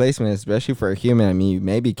got a replacement, especially for a human. I mean, you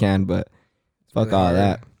maybe can, but fuck really all hard.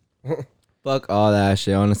 that. Fuck all that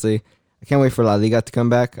shit, honestly. I can't wait for La Liga to come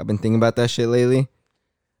back. I've been thinking about that shit lately.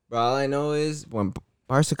 Bro, all I know is when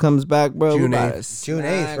Barca comes back, bro, June we about 8th. to June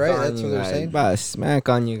 8th, smack right? on That's you what they're guys. saying? About to smack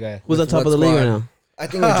on you guys. Who's on With top of what the league right squad? now? I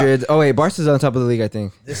think Madrid. Oh, wait, Barca's on top of the league, I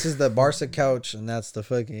think. This is the Barca couch, and that's the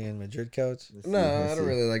fucking Madrid couch. No, I don't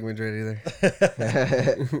really like Madrid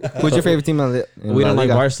either. Who's your favorite team in We La don't like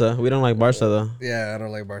Liga? Barca. We don't like Barca though. Yeah, I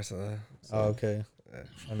don't like Barca. So. Oh, okay.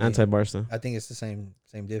 I mean, Anti-Barca. I think it's the same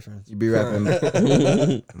difference. You be rapping.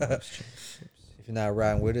 If you're not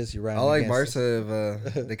riding with us, you're riding. I like against us.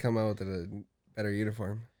 Barca if they come out with a better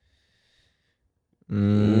uniform.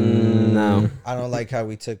 No. I don't like how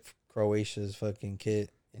we took Croatia's fucking kit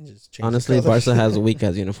and just changed. Honestly, the colors. Barca has weak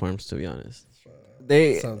ass uniforms. To be honest,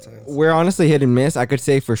 Sometimes. We're honestly hit and miss. I could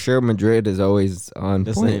say for sure Madrid is always on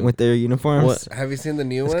The point same. with their uniforms. What? Have you seen the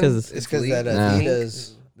new It's one? 'cause- It's because elite. that Nah.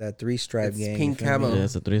 Adidas, that 3-stripe It's gang. pink you feel me? camo. yeah,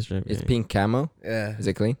 it's a 3-stripe. It's game. pink camo. Yeah. Is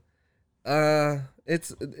it clean?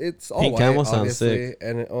 It's all Pink white, camo sounds obviously,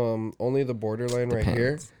 and only the borderline right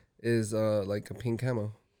here Depends. is like a pink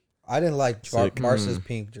camo. I didn't like Sick. Barca's Mm.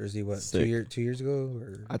 pink jersey. What Sick. 2 years ago?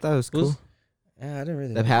 Or I thought it was cool. Who's- yeah, I didn't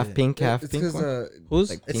really. The like half it. pink, half It's pink because one. Who's?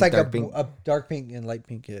 Like It's pink, like dark pink. a dark pink and light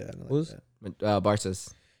pink. Yeah, I don't Who's? like that.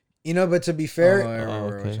 Barca's. But to be fair, I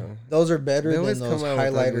remember okay. which one. those are better They than always those come out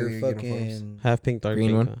with highlighter ugly fucking. uniforms. half pink, dark Green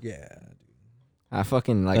pink. one? huh? Yeah. I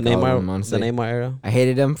fucking like the all of them, Neymar, the honestly. Neymar era. I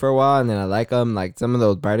hated them for a while, and then I like them. Like some of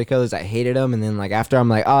those brighter colors, I hated them, and then like after I'm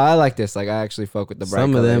like, oh, I like this. Like I actually fuck with the bright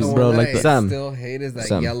Some of them, colors. The bro, one like that the- I Some. still hate is that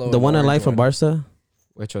Some. yellow. The and one I orange like from Barca.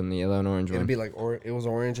 Which one? The yellow and orange It'd one. be like it was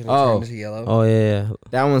orange and it Oh. turned into yellow. Oh yeah,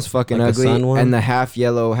 That one's fucking Like the ugly. sun one? And the half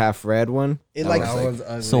yellow, half red one. It that like one's that one's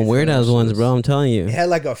ugly. some weird ass ones, bro. I'm telling you. it had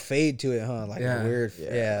like a fade to it, huh? Like Yeah. a weird.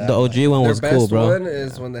 Yeah. The OG one Their was best cool, bro. one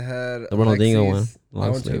is when they had The Ronaldinho one, Alexis. long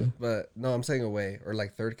That one too. sleeve. But no, I'm saying away or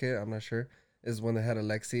like third kit. I'm not sure. Is when they had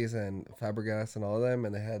Alexis and Fabregas and all of them,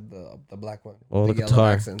 and they had the black one. Oh, the the yellow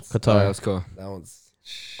Qatar. accents. Oh, that Qatar. was cool. That one's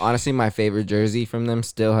Honestly, my favorite jersey from them,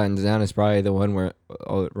 still hands down, is probably the one where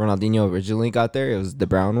Ronaldinho originally got there. It was the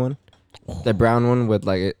brown one. The brown one with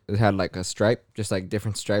like it had like a stripe, just like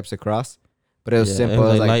different stripes across. But it was Yeah, simple. it was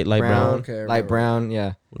It was like like light brown. brown, Okay, I light remember. brown.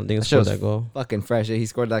 Yeah, I think it's That shit was that goal. fucking fresh. He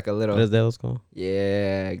scored like a little. What is that? What's called?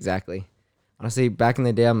 Yeah, exactly. Honestly, back in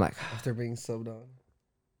the day, I'm like, after being subbed on.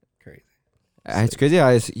 Crazy. it's crazy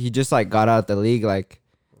how he just like got out the league like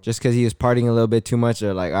just because he was partying a little bit too much.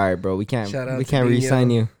 They're like, all right, bro, we can't Shout out to re-sign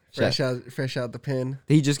Dino. you. Fresh out the pin.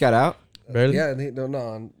 He just got out. Barely? Yeah, we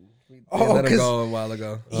Oh, let him 'cause go a while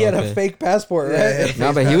ago. He had a Okay. fake passport, Yeah, right? he had a No,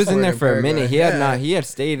 fake but he was in passport there for a minute. Paraguay. He had Yeah. not. He had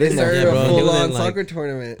stayed They in there. started Yeah, bro, a he was full on in, like, soccer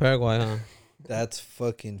tournament. Paraguay, huh? That's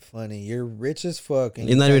fucking funny. You're rich as fuck. And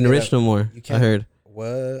He's you not can't even get rich a- no more. you I can't- heard,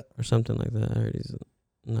 What? or something like that. I heard he's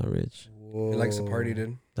not rich. Whoa. He likes to party,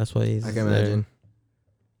 dude. That's why he's. I can there. imagine.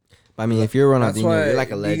 But I mean, if you're That's Ronaldinho, why. you're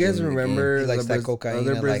like a legend. You guys in the game. remember He likes the that Braz- cocaine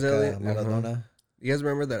other and like Brazilian? Maradona. You guys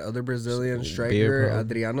remember that other Brazilian Beer, striker, bro.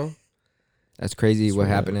 Adriano? That's crazy. What Swear.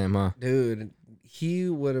 happened to him, huh? Dude, he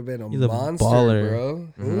would have been a He's a monster, baller.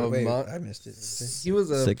 bro. Ooh, A wait, mon- I missed it. he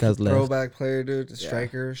was a Sick as left. throwback player, dude.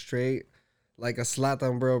 Striker, straight. Like a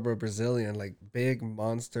Zlatan, bro, but Brazilian. Like big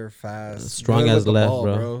monster, fast. Strong good as with the left,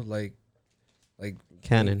 bro. Like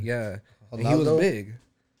Cannon. yeah. And he was Ronaldo? big.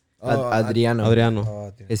 Adriano. Adriano.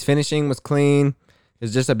 Oh, dude. His finishing was clean.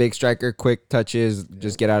 He's just a big striker, quick touches,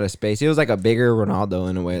 just get out of space. He was like a bigger Ronaldo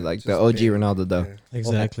in a way, like the just OG big. Ronaldo though. Yeah.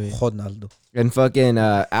 Exactly. Ronaldo. And fucking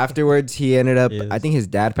afterwards, he ended up. Yes. I think his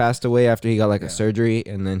dad passed away after he got like Yeah. a surgery,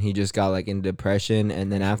 and then he just got like in depression.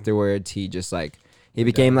 And then afterwards, he just like he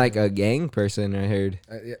became like a gang person. I heard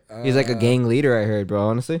he's like a gang leader. I heard, bro.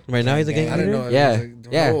 Honestly, Right now he's a gang I didn't leader. know. yeah,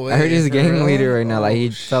 yeah. No I heard he's a way, gang for real? leader right now. Like he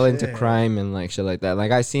Oh, fell into shit. crime and like shit like that. Like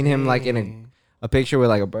I seen him like in a picture with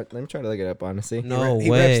like a. Let me try to look it up. Honestly, No He reps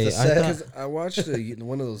way. the I set. thought, Because I watched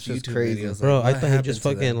one of those Just YouTube crazy. videos. bro, like, I what thought he happened just to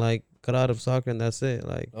them? fucking like got out of soccer and that's it.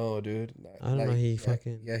 Like, Oh, dude. I don't know, he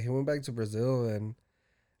fucking- Yeah, he went back to Brazil, and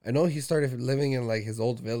I know he started living in like his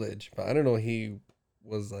old village, but I don't know he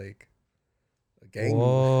was like a gang.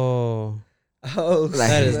 whoa, Oh,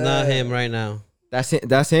 that is snap. not him right now. that's it.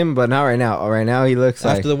 That's him, but not right now. Right now, he looks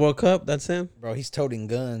like After the World Cup, that's him. Bro, he's toting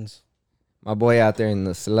guns. my boy out there in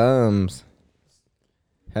the slums.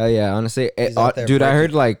 Hell yeah, honestly, He's out there dude. I breaking-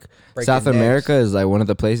 heard like breaking South necks. America is like one of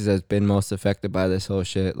the places that's been most affected by this whole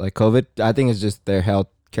shit. Like COVID, I think it's just their health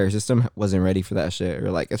care system wasn't ready for that shit, or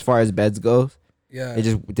like as far as beds go, Yeah, they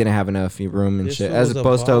just didn't have enough room and This shit. fool As was a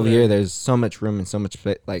opposed to over baller. here, there's so much room and so much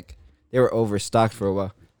like they were overstocked for a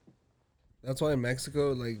while. that's why in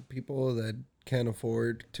Mexico, like people that can't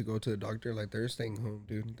afford to go to the doctor, like they're staying home,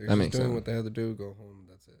 dude. They're That just makes doing sense. what they have to do, go home.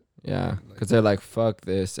 That's it. Yeah, Like- because they're like, fuck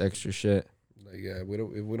this extra shit. Like, yeah, we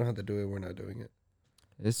don't. If we don't have to do it, we're not doing it.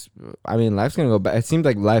 It's, I mean, life's gonna go back. It seems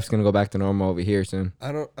like life's gonna go back to normal over here soon.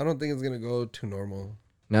 I don't think it's gonna go to normal.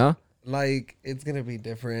 No, Like it's gonna be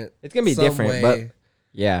different. it's gonna be some different, but way,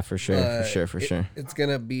 yeah, for sure, but for it- sure. It's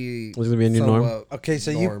gonna be. It's gonna be a new norm? somewhat Okay,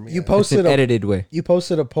 so norm, you yeah. It's posted an a edited way. a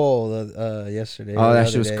poll yesterday. Oh, or the that other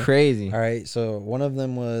shit was day. crazy. All right, so one of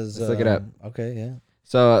them was Let's look it up. Okay, yeah.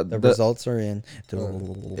 So The the results are in.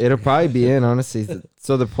 it'll probably be in, honestly.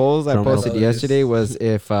 So the polls I Drum roll. posted yesterday was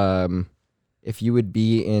if you would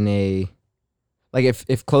be in a, like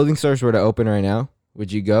if clothing stores were to open right now,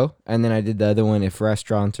 would you go? And then I did the other one, if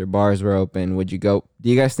restaurants or bars were open, would you go? Do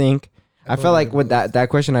you guys think? I felt like with that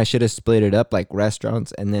question I should have split it up, like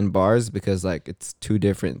restaurants and then bars, because like it's two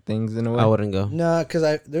different things in a way. I wouldn't go. No,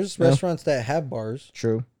 because there's No. restaurants that have bars.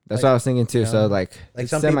 True. That's Like, what I was thinking too. you So know, like Like it's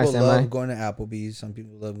some semi. people love going to Applebee's. Some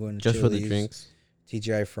people love going to Just for the Chili's, drinks.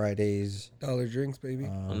 TGI Fridays. dollar drinks, baby.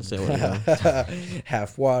 Honestly, I wouldn't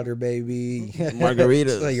half water, baby.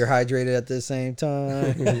 Margaritas. So you're hydrated at the same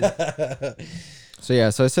time. So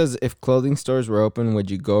yeah, so it says if clothing stores were open,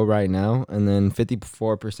 would you go right now? And then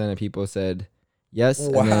 54% of people said yes,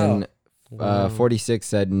 Wow. and then Wow. 46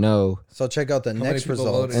 said no, So check out the How many next people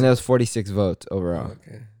results. voted? and there was 46 votes overall.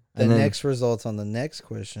 Okay. The And then- next results on the next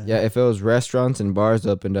question. Yeah, if it was restaurants and bars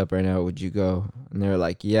opened up right now, would you go? And they were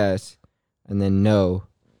like yes, and then no.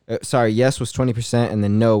 Sorry, yes was 20%, and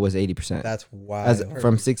then no was 80%. That's wild. As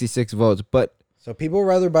from 66 votes. But So people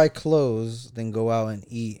rather buy clothes than go out and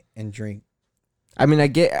eat and drink. I mean, in a I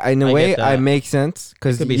get way, I that. make sense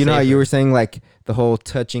because could be you know how you safer. were saying like the whole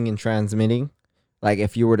touching and transmitting. Like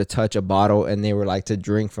if you were to touch a bottle and they were like to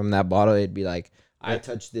drink from that bottle, it'd be like I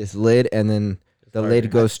touched this lid and then the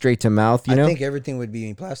lid goes straight to mouth. You I know, think everything would be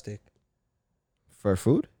in plastic. for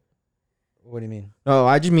food. What do you mean? No,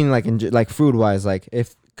 I just mean like like food wise, like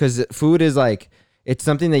if because food is like it's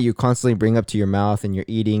something that you constantly bring up to your mouth and you're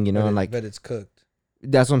eating. You know, and like but it's cooked.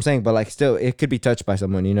 that's what I'm saying. But like still, it could be touched by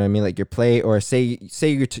someone. You know what I mean? Like your plate, or say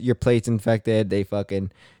your plate's infected.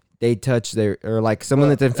 They touch their, or like someone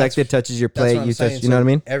Well, that's infected touches your plate. what I'm You saying. touch. You know what I So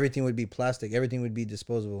mean? Everything would be plastic. Everything would be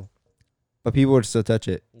disposable. But people would still touch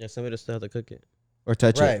it Yeah, somebody still have to cook it. or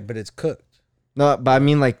touch Right, it. but it's cooked. No, but I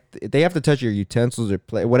mean like they have to touch your utensils or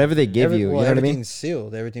plate, whatever they give you. You know what I mean? Everything's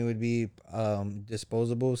sealed. Everything would be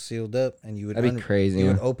disposable, sealed up, and you would That'd be crazy. You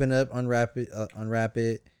would man. open up, unrap it.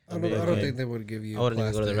 I don't think they would give you. I wouldn't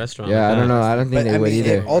even go to the plastic. restaurant. Yeah, like I don't that. know. I don't think But they I would mean,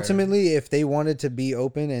 either. ultimately, if they wanted to be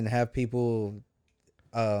open and have people,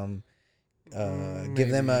 give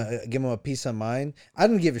them a peace of mind, I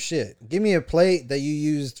don't give a shit. Give me a plate that you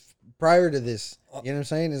used prior to this. You know what I'm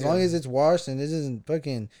saying? As long Yeah. as it's washed and this isn't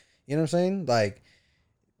fucking, you know what I'm saying? Like,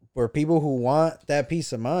 for people who want that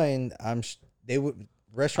peace of mind, they would I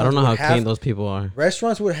restaurants. don't know how would have, clean those people are.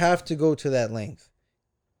 restaurants would have to go to that length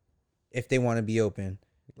if they want to be open.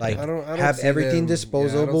 Like I don't have see everything them, Yeah, I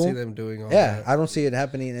disposable. don't see them doing all Yeah, that. I don't see it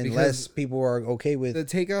happening unless Because people are okay with The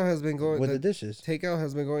takeout has been going. with the The dishes. takeout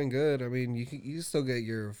has been going good. I mean, you can still get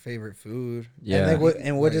your favorite food. Yeah. And, like, what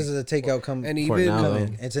Like, does the takeout come? And For even now, come though.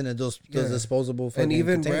 in? It's in those Yeah. disposable fucking and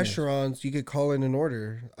even containers. restaurants, you could call in an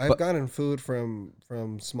order. I've But- gotten food from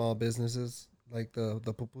small businesses like the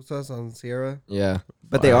pupusas on Sierra. Yeah,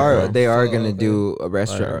 but Fire. they are So gonna good. do a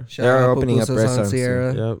restaurant. Shout They're out opening up Pupusas on restaurants. soon.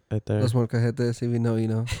 Sierra. Yep, right there. Los Molcajetes, if you know, you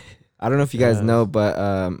know. I don't know if you guys Yes. know, but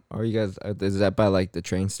are you guys is that by like the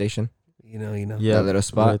train station? You know, you know. Yeah, That little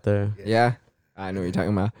spot. right there. Yeah, I know what you're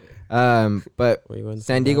talking about. But Where you went to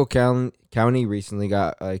San that? Diego County recently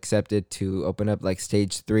got accepted to open up like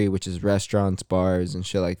stage 3, which is restaurants, bars, and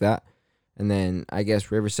shit like that. And then I guess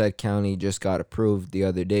Riverside County just got approved the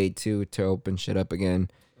other day too to open shit up again.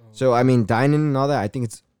 So I mean, dining and all that, I think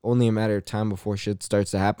it's only a matter of time before shit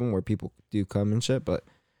starts to happen where people do come and shit. But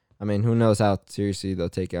I mean, who knows how seriously they'll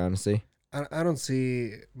take it, honestly. I don't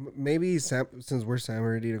see maybe since we're San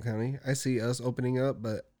Bernardino County, I see us opening up,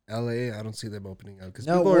 but LA, I don't see them opening up because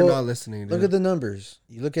No, people are well, not listening. Look dude. at the numbers.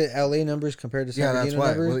 You look at LA numbers compared to San yeah, that's Bernardino why.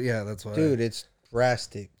 numbers. Well, yeah, that's why. Dude, it's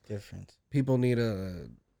drastic difference. People need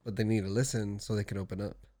but they need to listen so they can open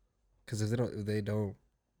up. Because if they don't,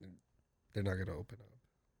 they're not gonna open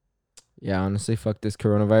up. Yeah, honestly, fuck this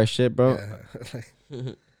coronavirus shit, bro. Yeah, like,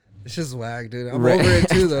 it's just whack, dude. I'm Right. over it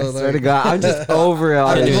too, though. I swear to Like, God, I'm just over it.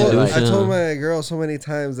 I Can't already. even told, do Like, I shit. told my girl so many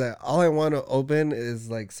times that all I want to open is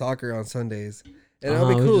like soccer on Sundays, and that'll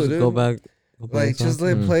be we cool, just dude. Go back. Go back Like, just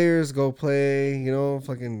let Mm. players go play. You know,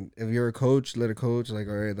 fucking. If you're a coach, let a coach. Like,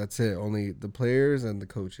 all right, that's it. Only the players and the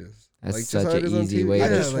coaches. That's like, just such how it an is on easy TV. way I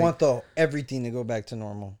to- just like, want everything to go back to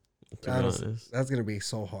normal. to be honest, honest. that's gonna be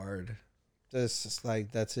so hard. Just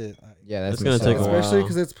like that's it. yeah, that's It's gonna so take a hard. while. Especially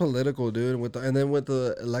because it's political, dude. And then with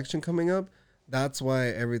the election coming up, that's why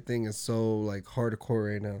everything is so like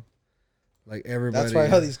hardcore right now. Like everybody. That's why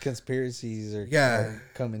all these conspiracies are Yeah.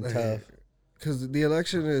 coming like, tough. Because the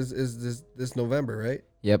election is this November, right?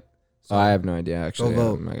 Yep. So Oh, I have no idea, actually.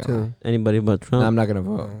 go vote I'm not gonna too. lie. Anybody but No, Trump. I'm not gonna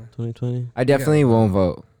vote. 2020. I definitely Yeah. won't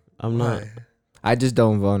vote. I'm not. Why? I just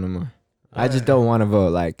don't vote no more. I just Why? don't want to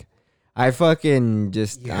vote. Like, I fucking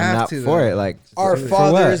just, You I'm have not to, for though. it. Like, Our for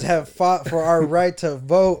fathers what? have fought for our right to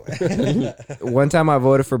vote. One time I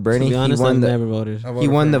voted for Bernie. To be honest, he won I've the never voted. I he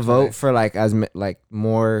voted won for the him vote today. for like like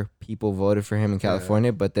more people voted for him in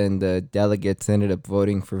California, but then the delegates ended up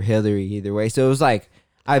voting for Hillary either way. So it was like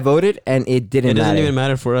I voted and it didn't It doesn't matter. even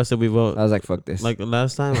matter for us if we vote. I was like, fuck this. Like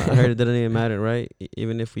last time, I heard it didn't even matter, right?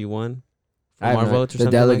 Even if we won, I from our don't know. votes or The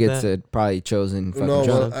something delegates like that. had probably chosen fucking No,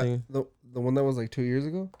 Trump. well, the one that was like 2 years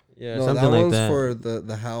ago. Yeah, No, something that like one's that. for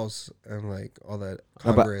the House and like all that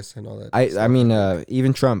How about- Congress and all that. I stuff. mean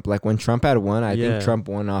even Trump, like when Trump had won, I Yeah. think Trump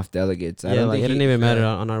won off delegates. I Yeah, don't like think it didn't he, even matter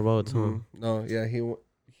yeah. on our votes, huh? Mhm. No, yeah, he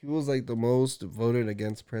was like the most voted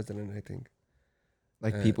against president, I think.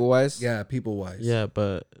 like people wise. Yeah, people wise. Yeah,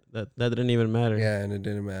 but that didn't even matter. Yeah, and it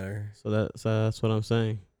didn't matter. So that's what I'm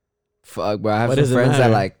saying. Fuck, bro. I have What some does it friends that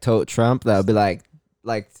matter? like tote Trump that would be like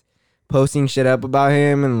posting shit up about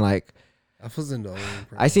him and like I was annoying.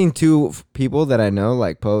 bro. I seen two people that I know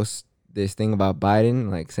like post this thing about Biden,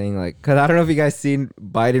 like saying like, cause I don't know if you guys seen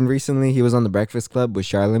Biden recently. He was on the Breakfast Club with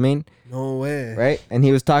Charlemagne, No way. right? And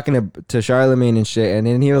he was talking to Charlemagne and shit, and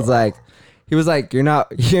then he was like, you're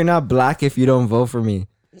not black if you don't vote for me.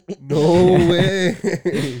 No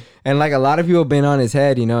way. And like a lot of people been on his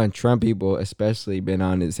head, you know, and Trump people especially been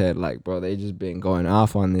on his head. Like, bro, they just been going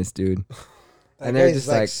off on this dude. And they're guy's, just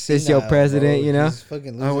like, this your senile, president, bro. you know? He's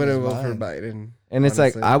fucking losing I wouldn't his vote for mind. Biden. And it's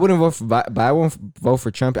honestly. like I wouldn't vote for, but I won't vote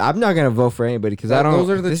for Trump. I'm not gonna vote for anybody because I don't. Those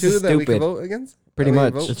are the this two is that we can stupid. vote against. Pretty I mean,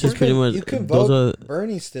 much. vote It's for? just pretty much. You can those vote are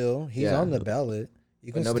Bernie still. He's Yeah. on the ballot.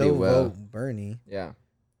 You can nobody still will. vote Bernie, Yeah,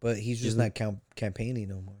 but he's just not campaigning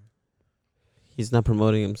no more. he's not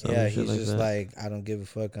promoting himself. Yeah, and shit he's like just that. like, I don't give a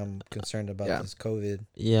fuck. I'm concerned about Yeah. this COVID.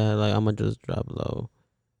 Yeah, like I'm gonna just drop low,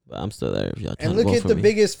 but I'm still there if y'all trying And to look vote at for the me.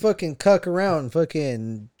 biggest fucking cuck around.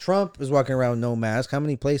 Fucking Trump is walking around with no mask. How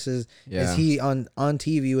many places yeah. is he on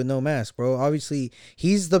TV with no mask, bro? Obviously,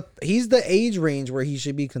 he's the age range where he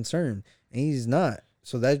should be concerned, and he's not.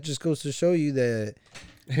 So that just goes to show you that,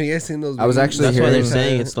 Have you guys seen those? I was memes? actually That's why they're hearing-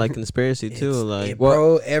 saying it's like conspiracy too. it's- Like Well-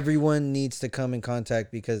 bro, everyone needs to come in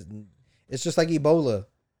contact because it's just like Ebola.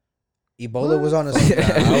 Ebola was on a.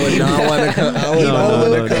 I would not want to come. I would No, not no,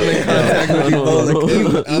 want no, to come in no, contact no, with no, Ebola. no, kid.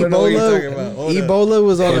 no. I don't know what you're talking about. Hold up. Ebola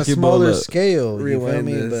was on a Fuck smaller Ebola. scale. You feel Rewind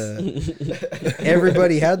me? this. But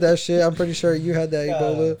everybody had that shit. I'm pretty sure you had that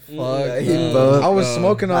Ebola. Fuck. Ebola. I was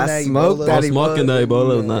smoking on I that smoked Ebola. that I was smoking the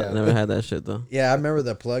Ebola. Yeah. Not never had that shit though. Yeah, I remember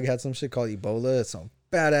the plug had some shit called Ebola. It's some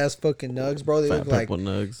badass fucking nugs, bro. They Fat look like purple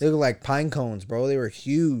nugs. they look like pine cones, bro. They were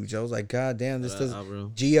huge. I was like, God damn, this does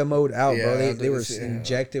bro. GMO'd out, Yeah, bro. They this- were yeah.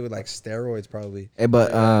 injected with like steroids, probably. Hey,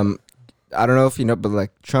 but I don't know if you know, but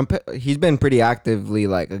like Trump, he's been pretty actively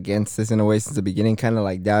like against this in a way since the beginning, kind of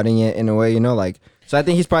like doubting it in a way, you know, like. So I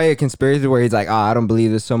think he's probably a conspiracy where he's like, I don't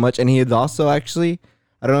believe this so much, and he had also actually,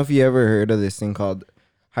 I don't know if you ever heard of this thing called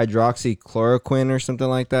hydroxychloroquine or something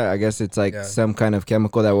like that. I guess it's like Yeah. some kind of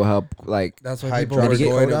chemical that will help, like, That's why people were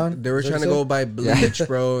Hydroxycodone? going. They were Is that trying to so? go buy bleach,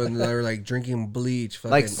 bro, and they were like drinking bleach.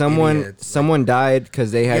 like fucking someone idiots. someone died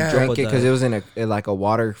because they had Yeah. drank it People because died. it was in like a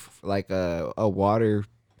water, like a water,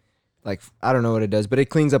 like I don't know what it does, but it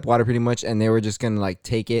cleans up water pretty much, and they were just gonna like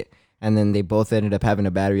take it, and then they both ended up having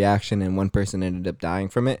a bad reaction, and one person ended up dying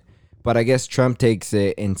from it. But I guess Trump takes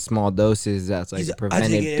it in small doses. That's like He's a like, "I take it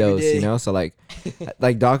preventive every dose, day." you know. So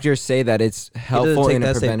like doctors say that it's helpful take in a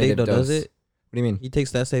that same thing, preventative though, dose. does it? What do you mean? He takes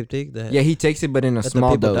that same thing. That Yeah, he takes it, but in a that the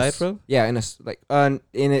small people dose. died from? Yeah,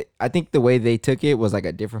 in it. I think the way they took it was like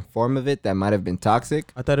a different form of it that might have been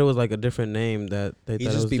toxic. I thought it was like a different name that they He thought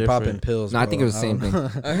it just was be different. popping pills. No, I bro. think it was the same don't know.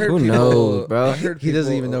 I heard Who people, knows, bro? I heard He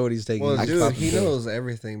doesn't people- even know what he's taking. Well, He's dude, popping he pills. knows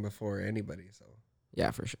everything before anybody. So,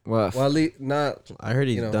 Yeah, for sure. Well, well, not. I heard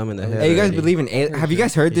he's You know, dumb in the hey, head. hey, you guys already. believe in? Have you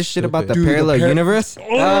guys heard this He's shit about the stupid. Dude, the parallel universe?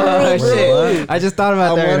 Oh shit! I just thought I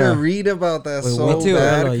about that. want right to now. read about that Wait, so what? Me too.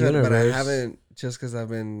 bad, Parallel but I universe. haven't. Just because I've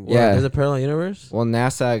been. Yeah. There's a parallel universe. Well,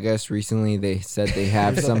 NASA, I guess recently they said they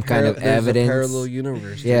have There's a some kind of there's a evidence. parallel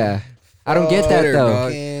universe. dude. Yeah, I don't get that Twitter, though. dog.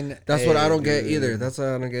 Fucking That's what I A, don't get dude. either. That's what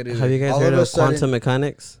I don't get either. Have you guys All heard of a of sudden- quantum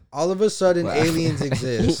mechanics? All of a sudden, Wow. aliens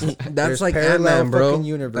exist. That's There's like parallel Ant-Man, bro. fucking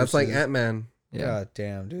universes. That's like Ant-Man. Yeah. God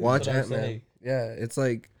damn, dude. Watch That's what I'm Ant-Man. saying. Yeah, it's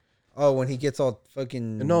like Oh, when he gets all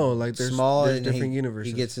fucking No, like, there's- small there's and different he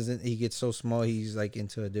universes. he gets so small he's like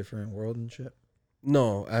into a different world and shit.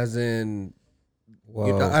 no, as in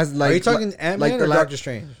Whoa. as like Are you talking Ant-Man like the or la- Doctor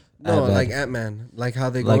Strange? no, Ant-Man. like Ant-Man, like how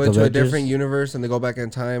they go Like into a Avengers? different universe and they go back in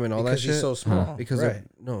time and all Because that he's shit. so small. because right. of,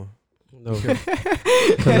 no, No, You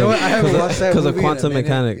know what? I haven't watched that because movie of in a quantum minute.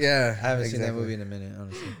 mechanics. yeah, I haven't seen that exactly. movie in a minute,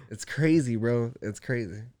 honestly. It's crazy, bro. It's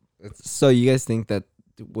crazy. It's So you guys think that?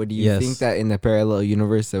 What do you Yes. think that in the parallel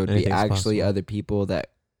universe there would be Anything's actually possible. other people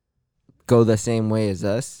that go the same way as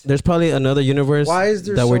us? There's probably another universe Why is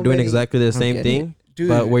there that so we're doing many- exactly the same getting thing, dude.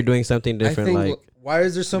 but we're doing something I different. think- Like Why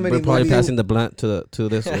is there so many we're probably movies? passing the blunt to this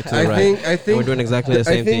or to the I right. think And we're doing exactly the I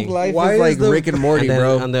same think thing. life Why is is like the- Rick and Morty, And then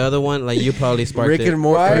bro. on the other one, like you probably sparked Rick it. and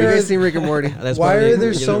Morty. Why Have you are- guys seen Rick and Morty? That's Why probably are there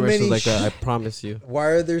a so universe many Like I promise you, Why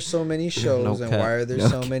are there so many shows No and cap. why are there No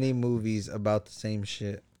so cap. many movies about the same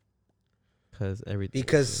shit? because everything.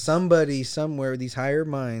 Because somebody somewhere, these higher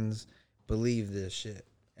minds, believe this shit.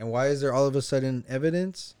 And why is there all of a sudden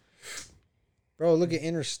evidence? Bro, look at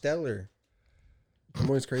Interstellar. I'm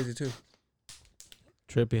always crazy too.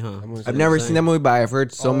 trippy, huh? I'm always I've never seen that movie, but I've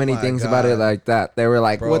heard so Oh many my things about it God. like that. They were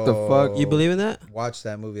like, "What the Bro. fuck?" You believe in that? Watch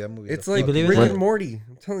that movie. That movie. is It's a like believe in Rick that? and Morty.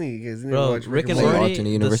 I'm telling you guys, need to Bro, watch Rick and Morty. Morty, Alternate The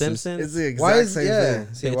universes. It's Simpsons. the exact Why is same yeah?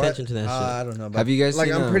 thing. See, Pay why- attention to that shit. I don't know. About Have you guys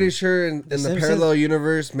Like seen? I'm pretty sure in the Simpsons? parallel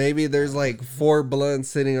universe, maybe there's like 4 blunts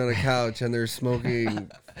sitting on a couch and they're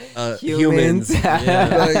smoking humans.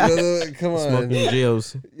 Like, come on, Smoking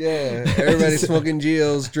Geos. yeah. Everybody's smoking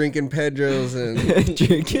Geos, drinking Pedros, and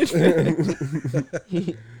drinking?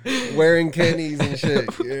 wearing Kennys and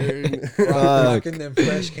shit. rocking them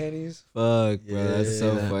fresh candies? Fuck, bro, that's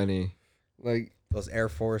so Yeah. funny. Like Those Air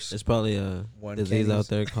Force There's probably a One disease Kenny's. out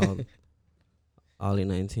there called Ollie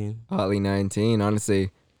 19. Hotly 19,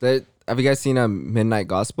 honestly. Have you guys seen Midnight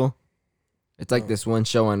Gospel? It's like No. this one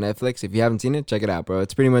show on Netflix. If you haven't seen it, check it out, bro.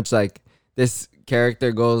 It's pretty much like this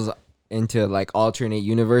character goes into like alternate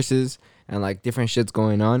universes and like different shit's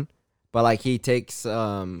going on. But like he takes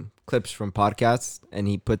clips from podcasts and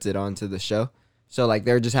he puts it onto the show. So like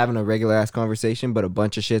they're just having a regular ass conversation, but a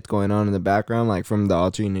bunch of shit's going on in the background, like from the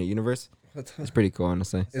alternate universe. It's pretty cool,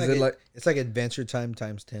 honestly. is it like it's like Adventure Time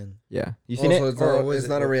times 10. Yeah. You seen also it? it's Or not, was it's it-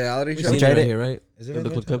 not a reality we show? I've Seen tried it right it. here, right? Is it You look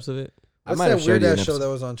Adventure at clips of it. I What's might have that showed weird you ass an show episode. that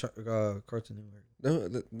was on Cartoon Network? No,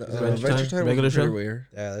 Adventure Adventure Time? Time Regular was pretty show? weird.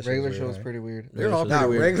 Yeah, that shit Regular was show was weird, right? pretty weird. Regular They're all show. pretty Nah,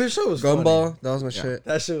 weird. regular show was funny. Gumball, that was my Yeah. shit.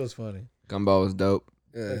 That shit was funny. Gumball was dope.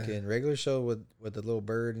 Yeah, Fucking regular show with the little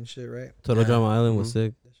bird and shit, right? Total Drama Island was Mhm.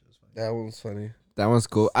 sick. That shit was funny. that one was funny. That one's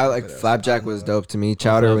cool. I like But, Flapjack I was don't know. dope to me.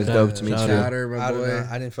 Chowder was Flapjack, dope to me Chowder. too. Chowder, my I don't boy. know.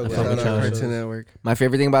 I didn't fuck I with fuck Shout with out Chowder. Cartoon Network. My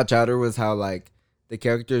favorite thing about Chowder was how like the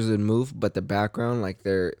characters would move, but the background, like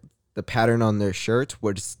the pattern on their shirt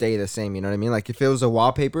would stay the same. You know what I mean? Like if it was a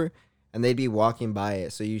wallpaper and they'd be walking by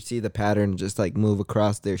it, so you see the pattern just like move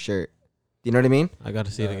across their shirt. You know what I mean? I got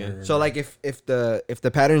to see it again. So like if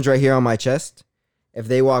the pattern's right here on my chest, if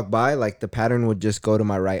they walk by, like the pattern would just go to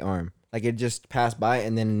my right arm. Like it just passed by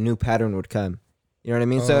and then a new pattern would come. You know what I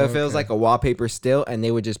mean? So Oh, if it was okay. like a wallpaper still, and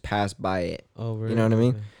they would just pass by it, Over. You know what I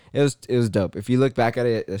mean? it was dope. If you look back at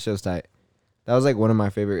it, the show's tight. That was like one of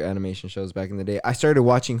my favorite animation shows back in the day. I started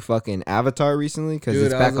watching fucking Avatar recently because Dude,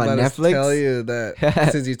 it's I back was on about to Netflix. tell you that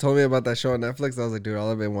since you told me about that show on Netflix, I was like, dude,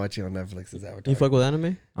 all I've been watching on Netflix is Avatar. You fuck with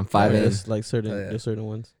anime? I'm 5 Or in. just like certain, Oh, yeah. just certain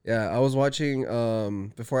ones. Yeah, I was watching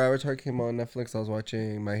before Avatar came on Netflix. I was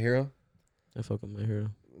watching My Hero. I fuck with My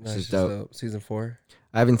Hero. This is just dope. Season 4.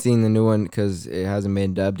 I haven't seen the new one because it hasn't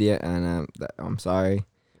been dubbed yet, and I'm sorry.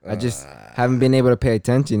 I just haven't been able to pay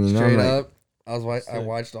attention. You know, straight I'm like, up. I Sick.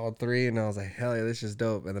 watched all 3 and I was like, hell yeah, this is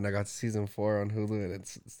dope. And then I got to season 4 on Hulu and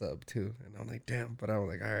it's sub too. And I'm like, damn. But I was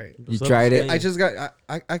like, all right. You tried it? I just got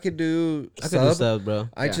I could do I could do sub. sub, bro.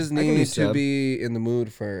 I Yeah, just I can do need to sub. be in the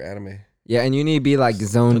mood for anime. yeah, and you need to be like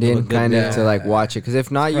zoned Cook up a in, good kind of, to like meal. watch it. Because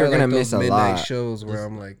if not, you're Probably gonna like miss those a midnight lot. shows where Just-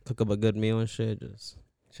 I'm like Cook up a good meal and shit. Just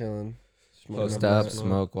chilling. Post smoking up, up.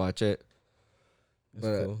 smoke, watch it it's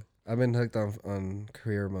But- cool. I've been hooked on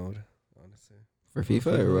career mode, honestly. for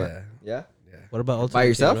FIFA or what? Yeah. Yeah, Yeah. What about Ultimate by Team,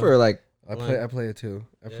 yourself bro? or like? I Online. play it too.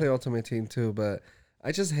 I Yeah. play Ultimate Team too, but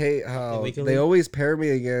I just hate how weekly? they always pair me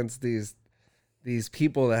against these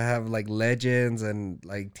people that have like legends and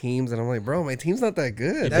like teams, and I'm like, bro, my team's not that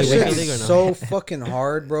good. That play shit Weekly League or is no? so fucking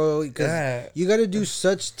hard, bro. Because Yeah. you got to do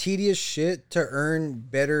such tedious shit to earn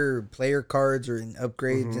better player cards or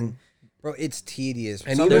upgrades, and bro, it's tedious.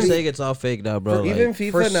 And They're even- saying it's all fake now, bro. Even Like,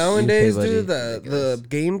 FIFA first- nowadays, UK, dude, buddy. the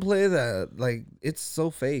gameplay that like it's so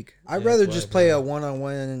fake. I'd Yeah, rather that's just why, play bro. a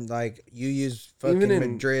one-on-one, like you use fucking Even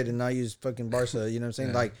in- Madrid and not use fucking Barca. You know what I'm saying?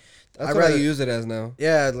 Yeah. Like, That's I'd what I rather use it as now.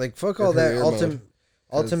 Yeah, like fuck For all that career ultimate mode.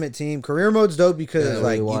 ultimate team. Career mode's dope because Yeah, I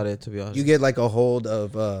like really want it, to be honest. you get like a hold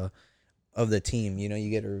of the team. You know, you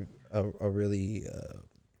get a really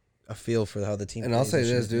a feel for how the team. And I'll plays say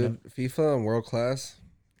shit, this, you know? dude, FIFA on world class.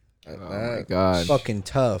 Oh my that god, Fucking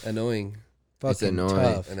tough. annoying. Fucking annoying.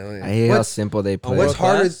 tough. Annoying. I hate how What's- simple they play. What's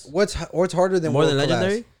World harder? class? What's harder than More than world class?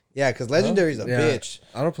 Legendary? Yeah, because legendary's a Yeah. bitch.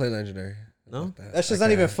 I don't play legendary. No? Fuck That's just I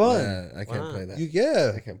not even can't. fun. Yeah, I can't Why play not? that. You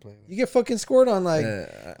yeah, I can't play that. you get fucking scored on like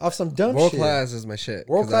Yeah, off some dumb world shit. class is my shit.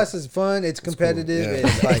 World 'cause class is fun. It's competitive. Yeah.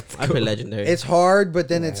 It's like I play Legendary. it's hard, but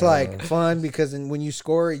then it's Yeah. like fun because when you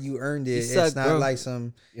score it, you earned it. You It's suck, not bro. like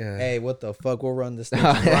some yeah. hey, what the fuck? We'll run this thing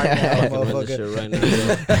Yeah. right now, I can run this motherfucker. shit right now,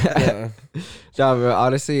 bro. yeah. Nah, bro,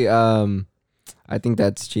 honestly, I think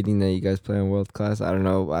that's cheating that you guys play on world class. I don't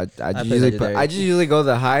know. I play usually legendary. I just usually go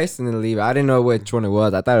the highest and then leave. I didn't know which one it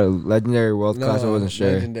was. I thought it was legendary world class. I wasn't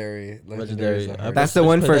sure. Legendary. Legendary. is the I hardest. That's the Just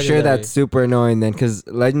one play for sure. legendary. That's super annoying then, because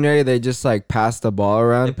legendary they just like pass the ball They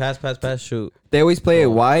around. pass, shoot. They always play it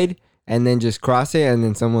wide and then just cross it, and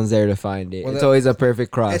then someone's there to find it. Well, It's that- always a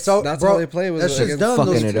perfect cross. It's all, That's bro, how they play. Was that's just against dumb.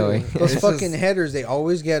 fucking Those, annoying. those It's fucking just- headers, they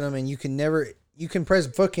always get them, and you can never. You can press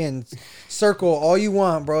fucking circle all you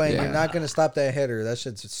want, bro, and Yeah. you're not gonna stop that header. That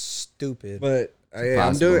shit's stupid. But I'm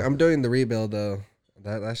Impossible. doing the rebuild though.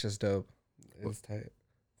 That's just dope. It's tight.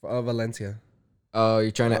 For Valencia. Oh, you're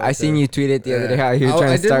trying to. Oh, I seen okay. you tweet it the other day how you were I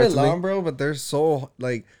trying to did start. Milan, something. bro, but they're so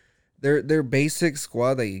like their basic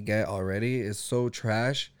squad that you get already is so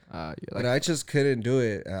trash. You're But like, I just couldn't do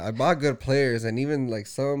it. I bought good players and even like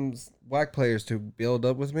some whack players to build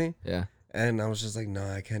up with me. yeah. And I was just like, no,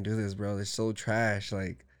 I can't do this, bro. They're so trash.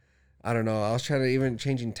 Like, I don't know. I was trying to even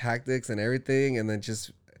changing tactics and everything, and then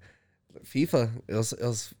just FIFA.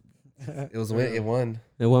 It won.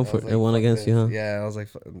 It won I was for like, it won fuck against you, this. huh? Yeah, I was like,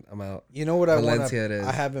 I'm out. You know what I want? Valencia it is.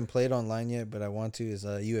 I haven't played online yet, but I want to. Is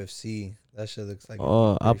UFC. That shit looks like.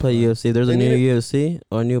 Oh, I'll play pretty fun. UFC. There's a They new need UFC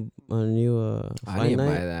or a new I fight didn't buy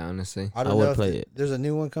night. that honestly. I don't I would know if play th- it. There's a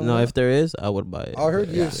new one coming. No, out. if there is, I would buy it. I heard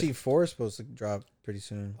But yeah. UFC 4 is supposed to drop pretty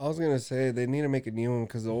soon. I was gonna say they need to make a new one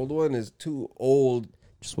because the old one is too old.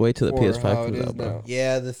 Just wait till the for PS5 how it comes is out, bro. now.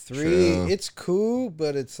 Yeah, the 3, True. it's cool,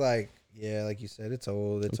 but it's like, yeah, like you said, it's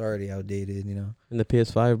old. It's already outdated, you know. When the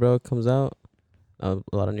PS5, bro, comes out, a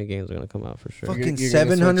lot of new games are gonna come out for sure. Fuck. You're Fucking gonna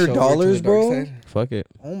switch over to $700, the dark bro? side? Fuck it,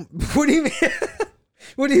 Oh, what do you mean?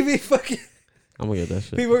 What do you mean fucking I'm gonna get that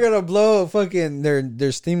shit. people are gonna blow fucking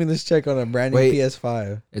their stimulus check on a brand new Wait.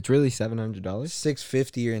 PS5? It's really $700.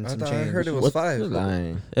 $650 or in I some thought I change. heard it was What- five. You're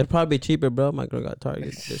lying. It'd probably be cheaper, bro. My girl got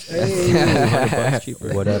Target. Just Hey. $100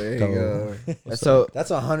 cheaper. What up, There you though? go. So That's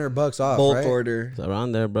 $100 off, Bulk right? order. It's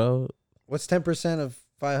around there, bro. What's 10% of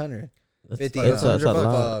 500? That's 50, It's a 100 lot.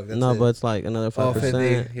 bucks. That's No, it. but it's like another Oh, 5%.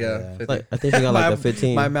 50. Yeah, Yeah. 50. Like I think she got like My- a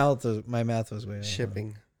 15. My math was way off.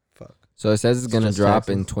 Shipping. Fuck. it says it's gonna just drop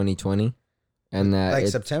taxes. in 2020, and that Like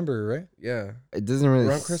it, September, right? Yeah. it doesn't really.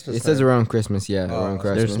 Around Christmas It says time. around Christmas. Yeah, Oh, around so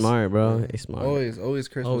They're Christmas. smart, bro. They smart. Always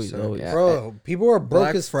Christmas. Always, time. always. Yeah. Bro, people are broke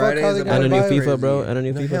Black as fuck. How Fridays they and And gonna a new buy it? FIFA, bro. Crazy. And a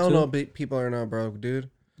new No, FIFA hell too. no, people are not broke, dude.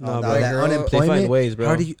 No, no, bro. that Girl, they find unemployment. They find ways,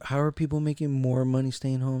 bro. How are people making more money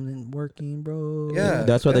staying home than working, bro? Yeah.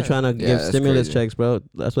 That's why they're trying to Yeah, give that's stimulus crazy. checks, bro.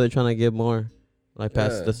 That's why they're trying to give more, like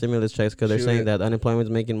past Yeah. the stimulus checks, because they're Shoot saying it. that unemployment's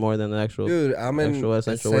making more than the actual Dude, I'm an Actual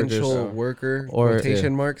essential, essential workers. worker, Or-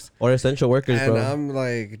 quotation marks, or essential workers, and bro. I'm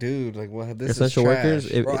like, dude, like, what? This Essential is workers,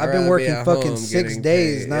 trash. if- Bro, if- I've I'd been rather be working at fucking home 6 getting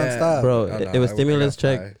days paid. nonstop. Bro, I know, if a I stimulus forgot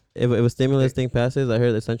check, why. if a stimulus thing passes, I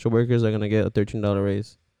heard essential workers are gonna get a $13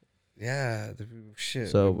 raise. Yeah, shit.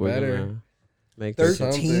 So look we're better. gonna make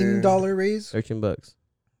 $13 raise, $13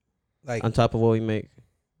 like on top of what we make.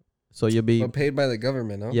 So you'll be But paid by the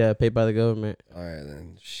government, no? yeah paid by the government, All right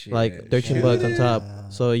then. Shit. like 13 shit. bucks on top. Yeah.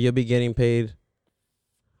 So you'll be getting paid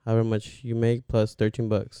however much you make plus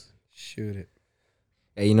 $13 Shoot it.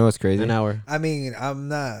 Hey, you know what's crazy? an hour. I mean, I'm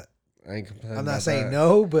not I ain't complaining. I'm not about saying that.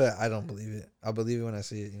 no, but I don't believe it. I'll believe it when I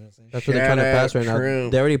see it. You know what I'm saying? That's what they're trying to Shout pass out right now.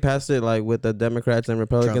 Trump. They already passed it like with the Democrats and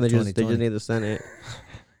Republicans. Trump They just 2020. need the Senate.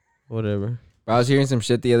 Whatever. But I was hearing some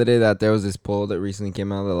shit the other day that there was this poll that recently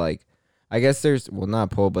came out that like, I guess there's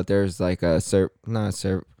not a poll, but there's like a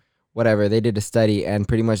whatever. They did a study and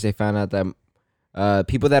pretty much they found out that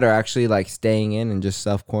people that are actually like staying in and just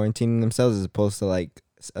self quarantining themselves as opposed to like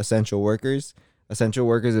essential workers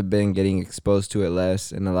have been getting exposed to it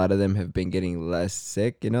less, and a lot of them have been getting less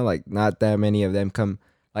sick. You know, like not that many of them come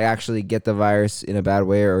like actually get the virus in a bad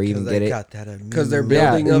way or even get it. Because they're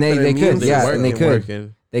Yeah, building and up they- an they immune could, yeah, system. and they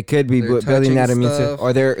could. They could be They're building that touching immune system, stuff.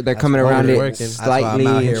 or they're coming why around they're it working. That's why slightly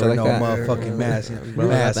I'm out and here shit with like no that. motherfucking mask. Bro,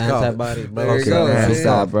 Mask the off. antibodies, bro. There you Okay, go. man, See?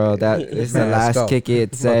 stop, bro. That it's the Mask last off. kick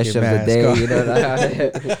it sesh of Fucking the mask day. off. You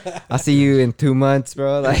know, I'll see you in 2 months,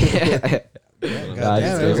 bro. Like, God Nah, damn,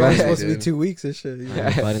 just it was say only right. supposed to be Dude. 2 weeks and shit.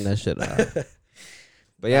 I'm fighting that shit out.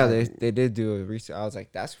 but yeah, they did do a research. I was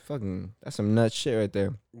like, that's some nut shit right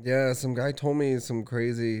there. Yeah, some guy told me some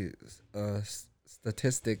crazy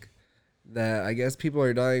statistic that I guess people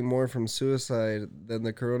are dying more from suicide than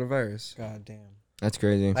the coronavirus. God damn. That's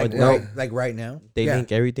crazy. Like, But like right now? They Yeah.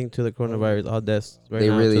 link everything to the coronavirus. All deaths right They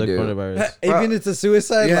now really to the do. coronavirus. Even it's a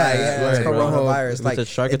suicide? Yeah, like, yeah, it's right, bro. coronavirus. If Like, it's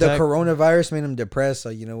a shark if the attack, coronavirus made him depressed, so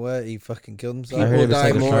you know what? He fucking killed himself. I heard People if it's die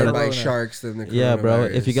like a more shark- by Corona. sharks than the coronavirus. yeah, bro.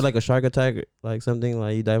 If you get like a shark attack, like something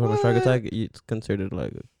like you die from a shark attack, it's considered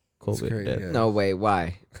like a COVID crazy, death. yeah. No way.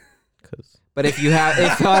 Why? 'Cause- But if you have,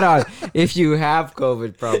 hold on, if you have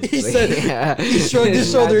COVID, probably. He said- yeah. he shrugged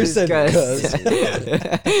his shoulder and said,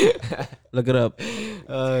 look it up.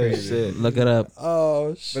 Oh shit. Look it up.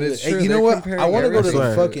 Oh shit! But it's Hey, true, you know they're what? comparing I want to go to the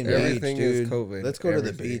everything. fucking beach, Everything is dude. COVID, Let's go to the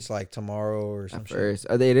everything. beach like tomorrow or some shit. First,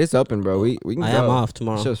 it is open, bro. We can. I go. am off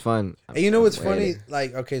tomorrow. Shit was fun. Hey, you know what's I'm funny? waiting.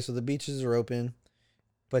 Like, okay, so the beaches are open,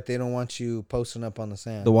 but they don't want you posting up on the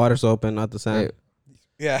sand. The water's open, not the sand.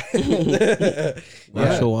 yeah. The Yeah.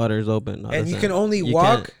 actual water is open, not And the you sand. can only You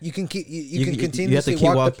walk. can't- You can keep. You you can have continuously to keep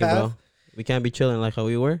walk walking, the path. bro. We can't be chilling like how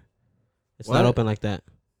we were. It's What? not open like that.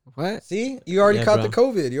 What? See, you already Yeah, caught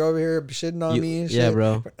bro. the COVID. You're over here shitting on me and shit. Yeah,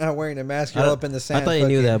 bro. Not wearing a mask. I You're don't- up in the sand. I thought you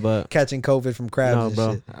knew fucking that, but Catching COVID from crabs No,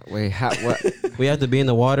 and bro. shit. Wait, what? we have to be in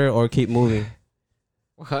the water or keep moving.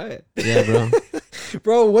 What? Yeah, bro.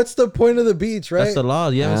 Bro, what's the point of the beach, right? That's the law.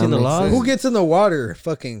 You haven't That seen the makes laws? sense. Who gets in the water?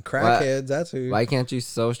 Fucking crackheads. That's who. Why can't you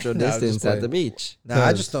social Nah, I'm just distance at playing. the beach? Nah,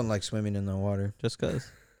 I just don't like swimming in the water. Just cause.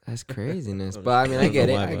 That's craziness. I But I mean, I don't get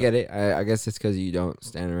know it. why, I but- get it. I guess it's because you don't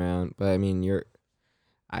stand around. But I mean,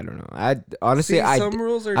 I don't know. I honestly, See, I some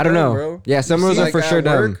rules are don't dumb, know. bro. Yeah, some You rules see, are like, for at sure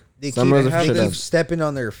dumb. work, They Some keep, rules are they for sure keep dumb. stepping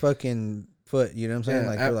on their fucking foot. You know what I'm saying? Yeah,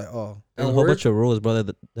 Like at- they're like, oh, There's a At whole work? bunch of rules, bro,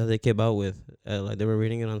 that they came out with. Like they were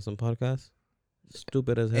reading it on some podcast.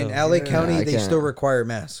 Stupid as hell. in LA Yeah, County I they can't. still require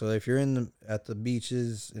masks. So if you're at the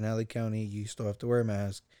beaches in LA County, you still have to wear a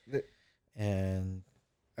mask. The- And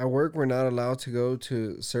At work, we're not allowed to go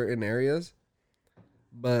to certain areas,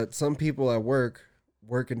 but some people at work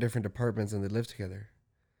in different departments and they live together.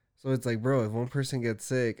 So it's like, bro, if one person gets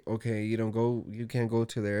sick, okay, you can't go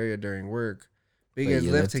to the area during work, but you But guys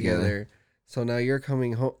you live live together. together. So now you're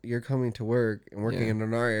coming home, you're coming to work and working Yeah.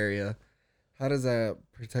 in our area. How does that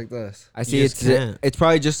protect us? I see. just can't. It's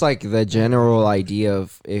probably just like the general idea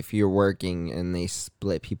of if you're working and they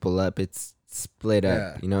split people up, it's split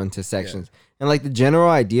Yeah. up, into sections. And like the general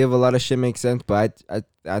idea of a lot of shit makes sense, but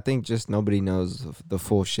I think just nobody knows the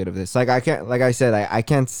full shit of this. Like I can't, like I said, I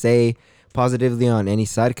can't say positively on any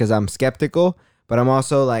side because I'm skeptical, but I'm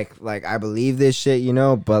also like I believe this shit,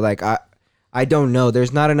 but like I don't know.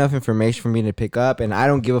 There's not enough information for me to pick up, and I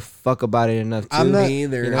don't give a fuck about it enough. Too. I'm not- Me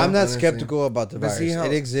either. I'm not honestly. skeptical about the But virus. see how-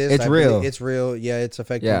 It exists. It's I believe real. It's real. Yeah, it's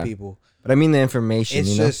affecting Yeah. people. But I mean the information. It's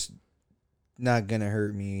you know? just not gonna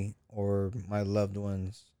hurt me or my loved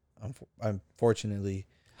ones. Unfortunately,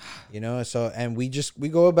 So and we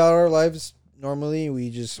go about our lives normally.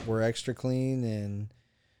 We're extra clean and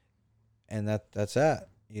and that's that.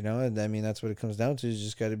 You know, and I mean that's what it comes down to. You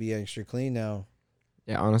just got to be extra clean now.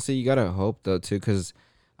 Yeah, honestly, you gotta hope though too, because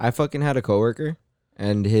I fucking had a coworker,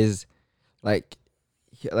 and his like,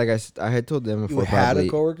 I had told them You before. had probably,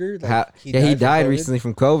 a coworker? Like, yeah, he from died COVID? recently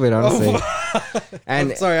from COVID. Honestly,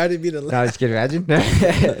 and I'm sorry, I didn't mean to. no, just kidding. Imagine.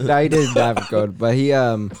 No, he didn't die from COVID, but he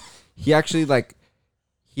actually like,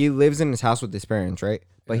 he lives in his house with his parents, right?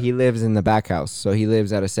 But he lives in the back house, so he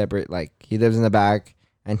lives at a separate like, he lives in the back,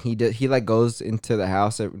 and he like goes into the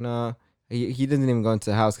house. No, he doesn't even go into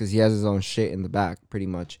the house because he has his own shit in the back, pretty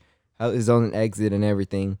much, his own exit and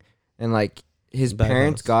everything, and like his Back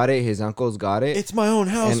parents house. got it, his uncles got it. It's my own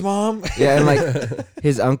house, And- Mom. Yeah, and like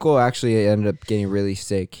his uncle actually ended up getting really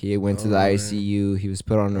sick. He went to the Oh, man. ICU. He was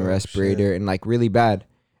put on a Oh, respirator and like really bad.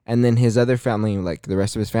 And then his other family, like the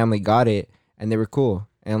rest of his family, got it and they were cool.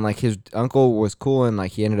 And like his uncle was cool and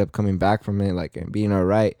like he ended up coming back from it, like and being all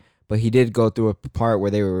right. But he did go through a part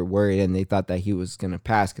where they were worried and they thought that he was gonna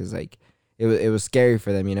pass because like it was scary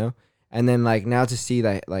for them, you know. And then like now to see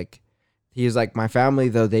that like. He was like, my family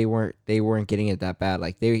though they weren't getting it that bad.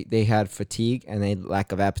 Like they had fatigue and they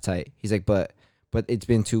lack of appetite. He's like, but it's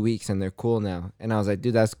been 2 weeks and they're cool now. And I was like,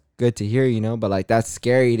 dude, that's good to hear, you know. But like that's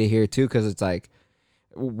scary to hear too, because it's like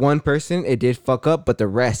one person it did fuck up, but the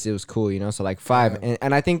rest it was cool, you know. So like 5, Yeah.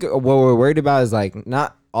 and I think what we're worried about is like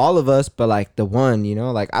not all of us, but like the one, you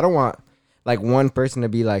know. Like I don't want like one person to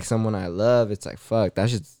be like someone I love. It's like fuck,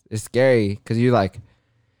 that's just it's scary because you're like,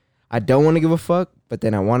 I don't want to give a fuck, but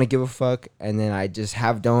then I want to give a fuck, and then I just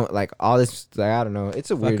don't like all this. Like I don't know. It's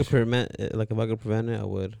a If I weird. could prevent it, like if I could prevent it, I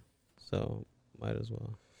would. So might as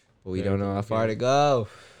well. But we don't know how far to go.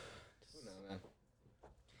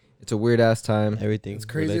 It's a weird ass time. Everything It's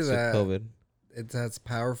crazy relates to that- COVID. It's as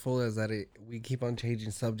powerful as that. We keep on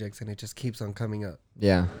changing subjects and it just keeps on coming up.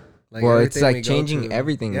 Yeah. Like Well, it's everything we like go changing to-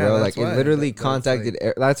 everything, Yeah, bro. that's Like why. it literally That's contacted.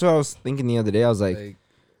 like- That's what I was thinking the other day. I was like,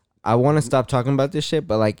 I want to stop talking about this shit,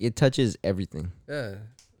 but like it touches everything. yeah.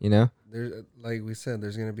 You know. There's like we said,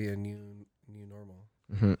 there's gonna be a new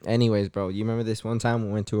normal. Anyways, bro, you remember this one time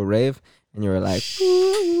we went to a rave and you were like,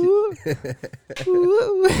 I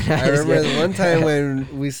remember the one time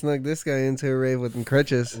when we snuck this guy into a rave with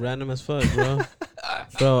crutches. Random as fuck, bro.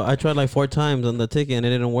 Bro, I tried like 4 times on the ticket and it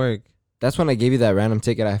didn't work. That's when I gave you that random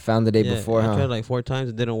ticket I found the day Yeah, before, I huh? tried like 4 times,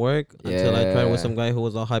 it didn't work until I tried Yeah. with some guy who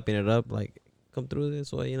was all hyping it up, like come through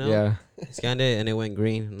this way, you know? Yeah. Scanned it and it went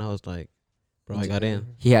green, and I was like, bro, I got in.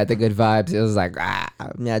 He had the good vibes. It was like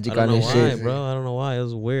magic I don't on know his why, shit. bro. I don't know why. It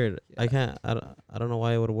was weird. I don't know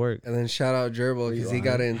why it would work. And then shout out Gerbil because he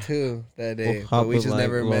got in too that day. We'll But hop we with, just like,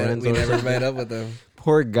 never met. Lorenzo We or never something. met up with him.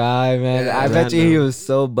 Poor guy, man. Yeah, I bet you he random. was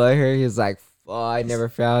so butthurt. He was like, "Oh, I never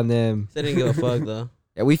found him." They didn't give a fuck though.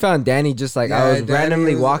 Yeah, we found Danny just like Yeah, I was Danny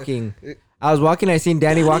randomly was- walking. I was walking. I seen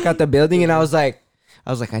Danny walk out the building, and I was like,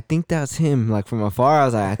 I think that's him. Like from afar, I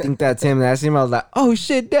was like, I think that's him. And I seen him. I was like, oh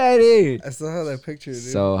shit, Danny. I still have that picture, dude.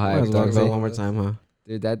 So Might hyped. as well go honestly. one more time, huh?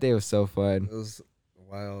 Dude, that day was so fun. It was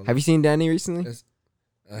wild. Have you seen Danny recently? Yes.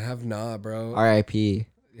 I have not, bro. R.I.P.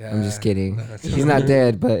 Yeah. I'm just kidding. He's not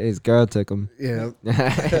dead, but his girl took him. Yeah.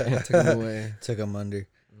 yeah, Took him away. Took him under.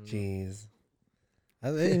 Jeez.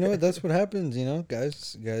 You know what? That's what happens. You know,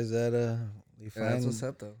 guys that they Yeah, that's find what's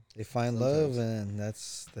up though. they find sometimes. love, and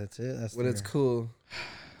that's it. That's When it's cool.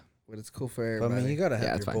 When it's cool for But I everybody. mean, you gotta have Yeah,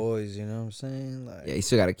 your it's fine. boys. You know what I'm saying? Like, you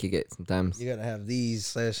still gotta kick it sometimes. you gotta have these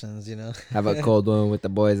sessions. You know. Have a cold one with the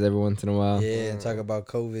boys every once in a while. Yeah, and talk about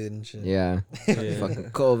COVID and shit. Yeah. Yeah.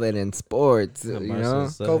 Fucking COVID and sports, That you Barca know?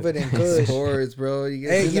 suck. COVID and Kush. Sports, bro. You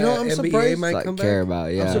Hey, guys you know, that I'm NBA surprised- might Like come care back. about,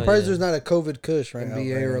 I'm yeah. surprised yeah. there's not a COVID Kush right now.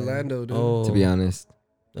 NBA Orlando, dude. Oh, To be honest.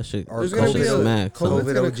 that shit. Or There's that gonna shit be a smack. COVID's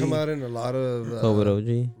COVID gonna OG. come out in a lot of COVID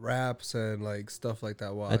OG. raps and like stuff like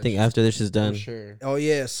that. Watch. I think after this is for done, sure. Oh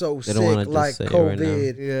yeah, so They sick don't wanna just like say it right now.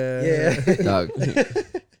 COVID. Yeah. Dog.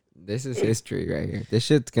 This is history right here. This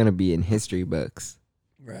shit's gonna be in history books.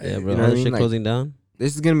 Right. yeah, bro. You know All what I this mean? shit Like- closing down.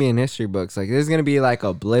 This is gonna be in history books. Like this is gonna be like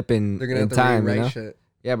a blip in, They're gonna in have to time, you rewrite know? shit.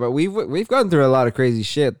 Yeah, but we've gone through a lot of crazy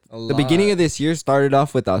shit. The beginning of this year started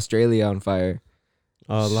off with Australia on fire.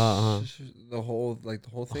 Oh, a lot, huh? The whole thing.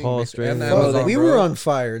 Whole basically. Australia. And the Fuck, Amazon, we bro. were on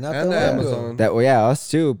fire, not And that the long ago. Amazon. That yeah, us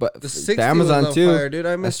too. But The 60 Amazon was on too. fire, dude.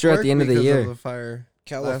 I missed true, at work the end of the because year. the fire.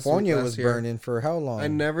 California last was year. burning for how long? I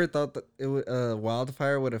never thought that it would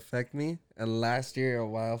wildfire would affect me, and last year a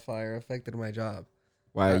wildfire affected my job.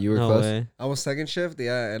 Wow, you were No close. way. I was second shift,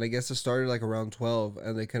 yeah, and I guess it started like around 12,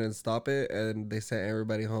 and they couldn't stop it, and they sent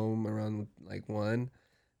everybody home around like 1,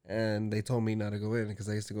 and they told me not to go in because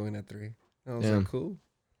I used to go in at 3. I was Yeah. like, cool.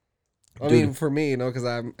 I Dude. mean, for me, you know, because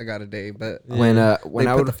I got a day, but When Yeah. when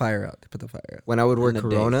they I put would the fire out. They put the fire out. when I would work In the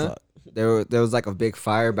day, Corona, fuck. there was like a big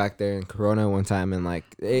fire back there in Corona one time, and like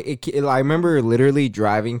I remember literally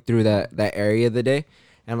driving through that area the day,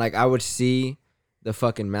 and like I would see the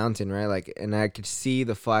fucking mountain, right? Like, and I could see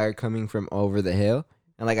the fire coming from over the hill,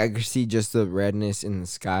 and like I could see just the redness in the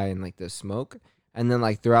sky and like the smoke, and then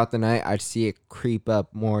like throughout the night I'd see it creep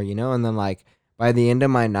up more, you know, and then like by the end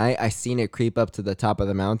of my night I seen it creep up to the top of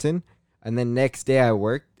the mountain, and then next day I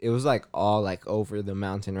worked, it was like all like over the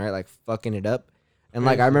mountain, right? Like fucking it up. And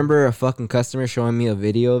like I remember a fucking customer showing me a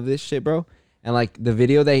video of this shit, bro. And like the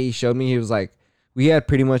video that he showed me, he was like, we had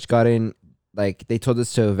pretty much gotten, like, they told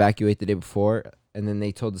us to evacuate the day before, and then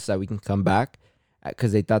they told us that we can come back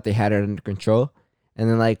because they thought they had it under control. And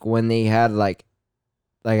then like when they had like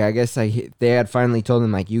I guess like they had finally told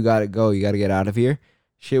him like, you gotta go, you gotta get out of here.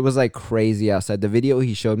 Shit was like crazy outside. The video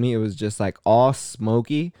he showed me, it was just like all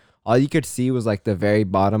smoky. All you could see was like the very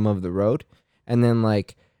bottom of the road, and then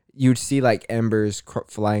like you'd see like embers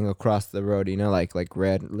flying across the road, you know, like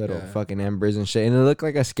red little fucking embers and shit. And it looked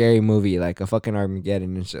like a scary movie, like a fucking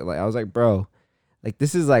Armageddon and shit. Like I was like, bro, like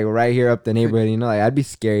this is like right here up the neighborhood, you know, like I'd be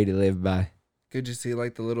scary to live by. Could you see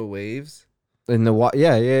like the little waves? In the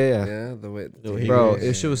yeah. Yeah, the way. Bro,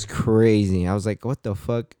 it shit was crazy. I was like, what the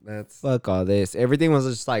fuck? Fuck all this. Everything was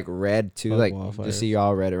just like red too, Fuck like wildfires. just see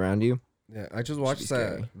all red around you. Yeah, I just be watched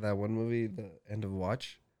scary. that one movie, The End of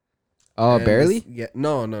Watch. Oh, And barely? yeah,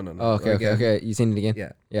 no. Oh, okay, Again. okay. You seen it again?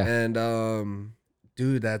 Yeah, Yeah. And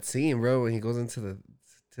dude, that scene, bro, when he goes into the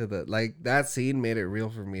like that scene made it real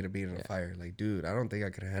for me to be in a fire. Like, dude, I don't think I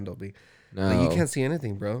could handle be. No. Like, you can't see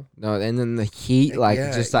anything, bro. No, and then the heat, like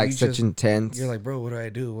Yeah, just like you such just- intense. You're like, bro, what do I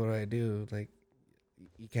do? What do I do? Like,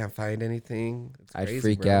 you can't find anything. It's I'd crazy,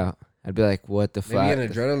 freak bro. out. I'd be like, what the fuck? Maybe an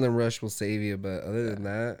adrenaline rush will save you, but other than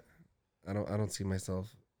that, I don't see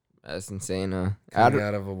myself That's insane, coming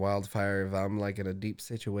out of a wildfire if I'm like in a deep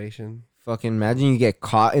situation. fucking imagine you get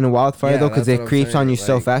caught in a wildfire Yeah, though, because that's it what I'm creeps on saying, you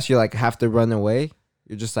so like- fast. You like have to run away.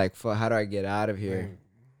 You're just like, fuck, how do I get out of here? Like,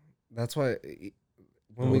 that's why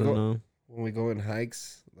when I we don't go know. when we go in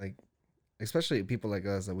hikes, like especially people like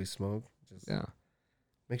us that we smoke, just Yeah.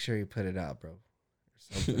 make sure you put it out, bro. Or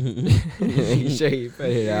something. Make sure you put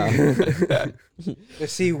it out. But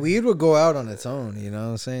see, weed will go out on its own. You know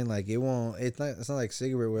what I'm saying? Like it won't. It's not like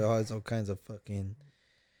cigarette where it has all kinds of fucking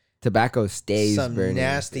Tobacco stays some burning.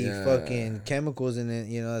 nasty Yeah. fucking chemicals in it.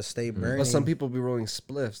 You know, that stay burning. But some people be rolling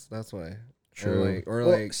spliffs. That's why. True. Or Well,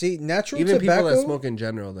 like see, natural even tobacco. people that smoke in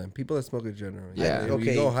general. Then people that smoke in general. Yeah. If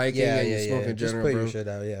you go hiking and you smoke in Just general, put bro. your shit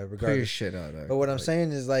out. Yeah, Put your regardless. shit out. But what I'm like,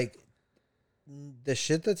 saying is like the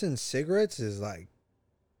shit that's in cigarettes is like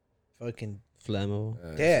fucking Flammable.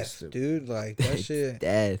 it's death, just stupid. dude. Like that shit.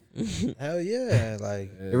 Death. Hell yeah.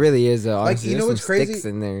 Like It really is. Honestly, you know there's what's some crazy? sticks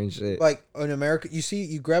in there and shit. like in America,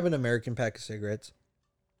 you grab an American pack of cigarettes,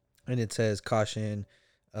 and it says caution,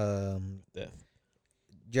 Death.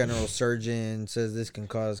 general surgeon says this can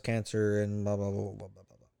cause cancer and blah blah blah blah blah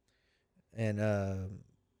blah blah. And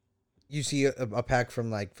you see a pack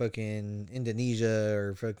from like fucking Indonesia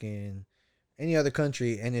or fucking any other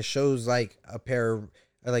country, and it shows like a pair of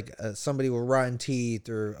like somebody with rotten teeth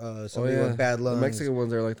or somebody with bad The lungs, Mexican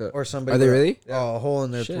ones are like that. or somebody Are they with really? a hole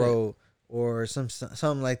in their Shit. throat, or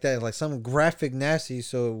something like that, like some graphic nasty.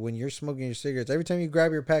 So when you're smoking your cigarettes, every time you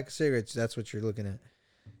grab your pack of cigarettes, that's what you're looking at,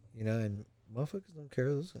 you know. And motherfuckers don't care.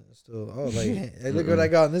 Those guys still, like, hey, look what I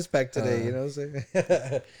got in this pack today. You know what I'm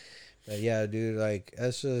saying? But yeah, dude, like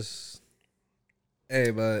that's just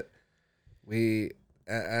Hey, but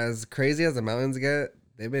as crazy as the mountains get,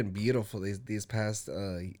 they've been beautiful these past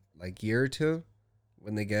like year or two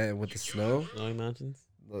when they get with the snow. Snowy Mountains.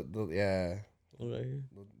 Yeah, One right here.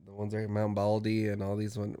 the ones right Mount Baldy and all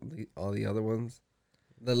all the other ones.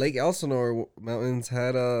 The Lake Elsinore mountains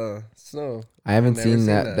had snow. I haven't I've never seen seen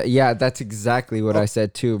that. that. But yeah, that's exactly what I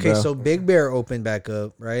said too, okay. bro. So Big Bear opened back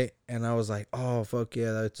up, right? And I was like, oh fuck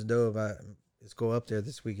yeah, that's dope. Let's go up there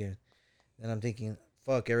this weekend. And I'm thinking,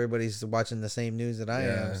 fuck, everybody's watching the same news that I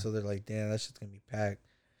Yeah. am, so they're like, damn, that shit's gonna be packed.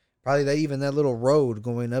 Probably that little road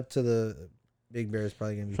going up to the Big Bear is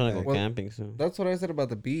probably gonna be Trying to packed. go camping soon. That's what I said about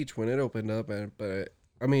the beach when it opened up. But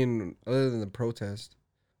I mean, other than the protest,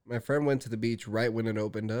 my friend went to the beach right when it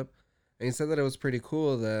opened up, and he said that it was pretty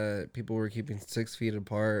cool that people were keeping 6 feet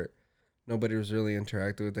apart. Nobody was really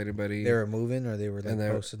interacting with anybody. They were moving, or they were like And they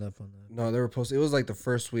were- posting up on the. No, they were posting. It was like the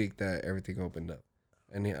first week that everything opened up,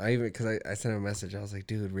 and I even because I sent him a message. I was like,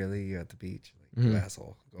 "Dude, really? You at the beach? Like, you Mhm.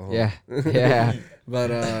 asshole. Go home." Yeah, yeah. But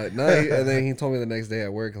no, and then he told me the next day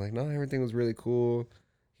at work, like, no, everything was really cool.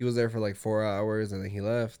 He was there for like 4 hours, and then he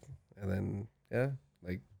left, and then yeah,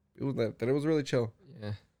 like it was really chill.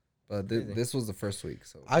 Yeah. But this was the first week.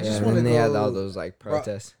 So I just and want to then go. they had all those like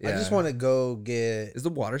protests. I just Yeah. want to go get. is the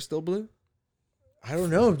water still blue? I don't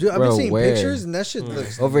know, dude. I've Bro, been seeing where? pictures and that shit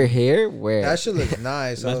looks. Over here, where? That shit looks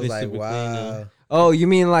nice. It I must was be like, super clean now. wow. Oh, you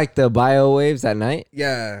mean like the bio waves at night?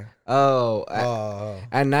 Yeah. Oh, Oh,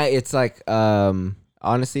 at night it's like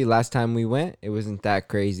honestly, last time we went, it wasn't that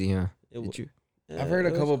crazy, huh? Did you? I've heard a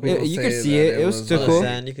it was couple cool. people You say could see that it. It was still On cool. the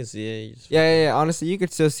sand, you can see it. You just- Yeah. Honestly, you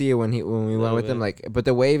could still see it when we went Little with him. bit. Like, but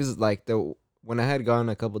the waves, like when I had gone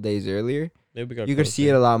a couple days earlier, Maybe we got you could see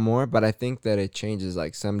it closer. a lot more. But I think that it changes.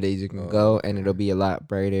 Like some days you can Oh, go and okay. it'll be a lot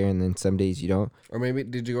brighter, and then some days you don't. Or maybe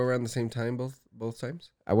did you go around the same time both times?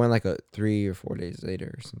 I went like 3 or 4 days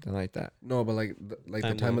later or something like that. No, but like the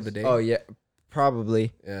time of Time-wise. the day. Oh yeah,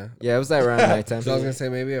 probably. yeah. Yeah, it was like around nighttime. So I was gonna say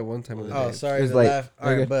maybe at one time of the oh, day. sorry It was to like- laugh. All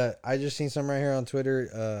you're right, good. but I just seen some right here on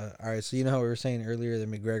Twitter. All right, so you know how we were saying earlier that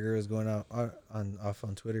McGregor was going out off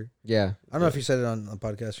on Twitter. Yeah. I don't know if you said it on the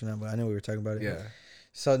podcast or not, but I know we were talking about it. Yeah.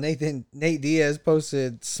 So Nate Diaz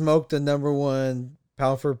posted, "Smoke the number one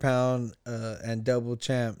pound for pound and double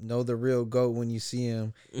champ. Know the real GOAT when you see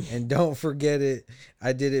him, and don't forget it.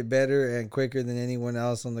 I did it better and quicker than anyone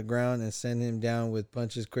else on the ground, and send him down with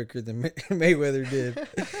punches quicker than Mayweather did.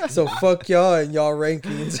 So fuck y'all and y'all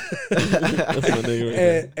rankings, That's my nigga right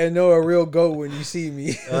there. and know a real GOAT when you see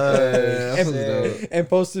me." That was dope. And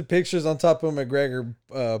posted pictures on top of McGregor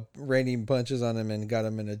raining punches on him and got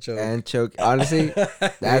him in a choke. And choke. Honestly,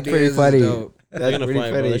 that's Diaz pretty is funny. dope. They're That's gonna pretty fight,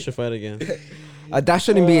 bro. funny. They should fight again. That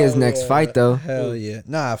shouldn't be his next yeah. fight though. Hell yeah.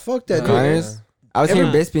 Nah, fuck that dude. Connors? I was Come hearing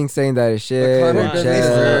on. Bisping saying that his shit. Conor and doesn't Chad,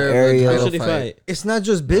 deserve the Ariel. Who title should he fight. fight? It's not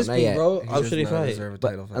just not Bisping, yet. bro. He How does should he not fight? deserve a But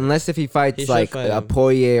title fight. unless if he He fights should like fight a him.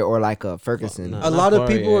 Poirier or like a Ferguson. Nah. A Not lot of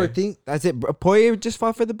people Poirier. are think That's it. Bro. Poirier just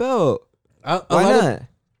fought for the belt. a Why lot not?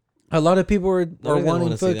 a lot of people are Nobody's gonna wanting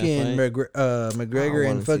wanna see that fucking McGregor I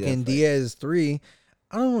and wanna see that fucking fight. Diaz 3.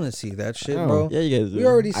 I don't want to see that shit, No. bro. Yeah, you guys do. We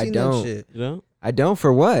already I seen that don't. shit. You know? I don't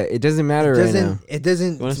for what? It doesn't matter It right doesn't. now. It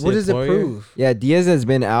doesn't. You wanna see What a does it Poirier? prove? Yeah, Diaz has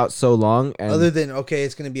been out so long, and Other than okay,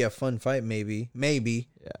 it's gonna be a fun fight, maybe.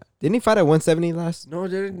 didn't he fight at 170 last? No,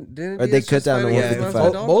 didn't Or they Diaz cut just down fight to against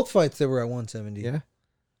 155. Masvidal? Both fights they were at 170. Yeah.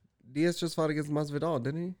 Diaz just fought against Masvidal,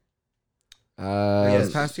 didn't he? Yes.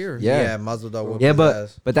 This past year. Yeah. Yeah, Masvidal whooped Yeah, his but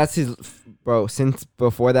ass. that's his bro. Since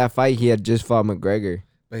before that fight, he had just fought McGregor.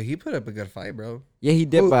 But he put up a good fight, bro. Yeah, he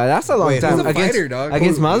did, Who- but that's a long wait, time. He's a against fighter, dog. against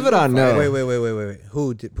He's a Masvidal, fighter. no. Wait.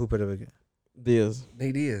 Who put it up Diaz.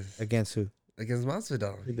 Nate Diaz against who? against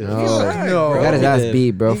Masvidal. He did. No. He was alright, No. He bro. got his He ass did.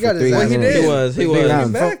 beat, bro, He for got his 3 ass Well, he minutes. did. He was. He Big was. round.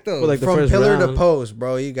 He's back though. For like the From first pillar to round. post,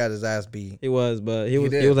 bro. He got his ass beat. He was, but he He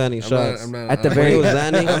was did. he was landing I'm shots. not- At the When very- he was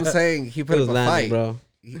landing, I'm saying he he put was up a landing, fight. bro.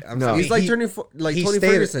 No. He's like He- turning like He Tony stayed.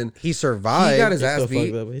 Ferguson. He survived. He got his He ass still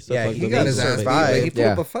beat. fucked up. He still Yeah, fucked he up. got His ass beat, survived. but he put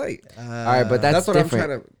Yeah. up a fight. All right, but that's what different. I'm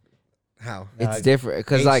trying to. How? It's different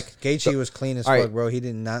because like Gaethje was clean as all right. fuck, bro. He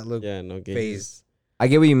did not look Yeah, no game. phased. I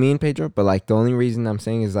get what you mean, Pedro, but like the only reason I'm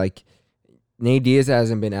saying is like Nate Diaz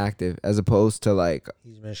hasn't been active as opposed to like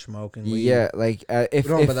He's been smoking weed. yeah, like if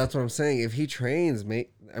No, but that's what I'm saying. If he trains,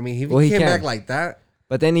 mate. I mean, he Well, he came can. back like that.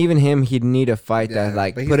 but then even him, he'd need a fight Yeah, that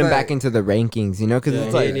like but put he's him not- back into the rankings, you know? Because Yeah, it's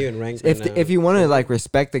he like ain't even ranked if right now. if you want to like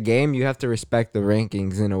respect the game, you have to respect the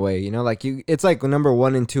rankings in a way, you know? Like it's like number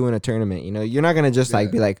 1 and 2 in a tournament, you know? You're not gonna just like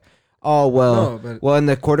Yeah. be like, oh well, No, but- well in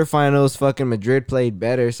the quarterfinals, fucking Madrid played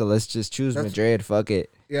better, so let's just choose That's- Madrid. Fuck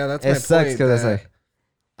it. Yeah, that's It my sucks point. 'cause it's that like-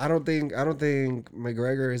 I don't think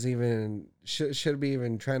McGregor is even should be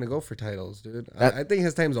even trying to go for titles, dude. That- I think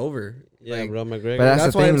his time's over. Yeah, Like, bro, McGregor. But that's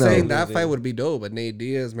That's the why thing, I'm though. saying that fight would be dope. But Nate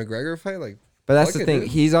Diaz McGregor fight, like, But that's Fuck the it, thing. dude.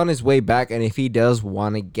 He's on his way back, and if he does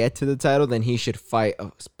want to get to the title, then he should fight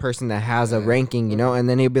a person that has a Yeah. ranking, you know. And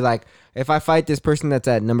then he'll be like, if I fight this person that's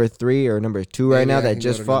at number 3 or number 2 right maybe now I that can go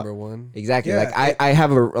just to fought, number 1. exactly. Yeah, Like I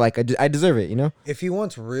have a like I deserve it, you know. If he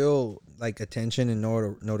wants real like attention and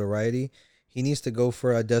notoriety, he needs to go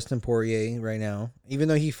for a Dustin Poirier right now. Even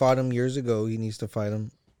though he fought him years ago, he needs to fight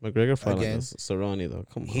him. McGregor fought like Again. Cerrone though.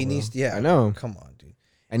 Come on, He bro. needs to, yeah. I know. Come on, dude.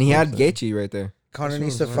 And he had Okay. Gaethje right there. Connor This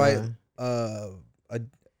needs to one's fight Yeah.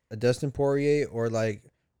 a Dustin Poirier or like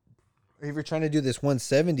if you're trying to do this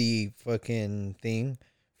 170 fucking thing,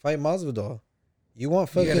 fight Masvidal. You want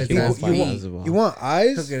He got fucking his people, ass you beat. want, Masvidal. you want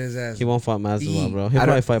eyes? Look at his ass. He won't fight Masvidal, beat. bro. He'll I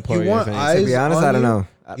probably don't- fight Poirier. want if anything. eyes To be honest, on I don't you? know.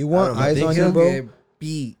 You want I eyes don't know. on He'll you, bro? get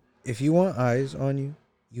beat. If you want eyes on you,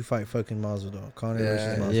 you fight fucking Masvidal. Connor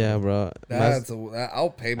versus Masvidal. Yeah, bro. I'll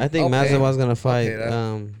pay. I think I'll pay Masvidal's him. gonna fight. Okay,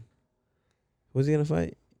 that- Who's he gonna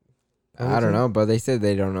fight? I don't know, but they said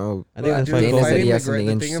they don't know. I think Well, that's dude, fight Dana said Colby. he has something The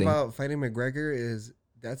thing interesting. about fighting McGregor is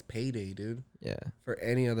that's payday, dude. Yeah, For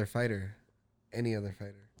any other fighter, any other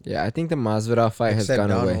fighter. yeah. I think the Masvidal fight has Except gone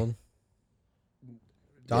Donald. away.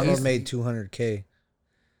 Donald Yes. made 200K.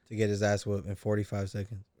 to get his ass whooped in 45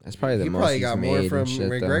 seconds. That's probably the He most probably he's got made more and from shit, though.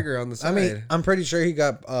 McGregor on the side. I mean, I'm pretty sure he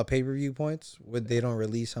got pay-per-view points. They don't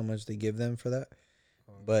release how much they give them for that,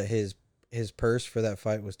 but his purse for that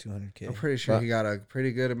fight was $200K. I'm pretty sure But- he got a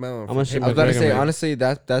pretty good amount. How much from did I was about to McGregor say, make? honestly,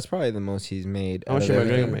 that's probably the most he's made. How out much of did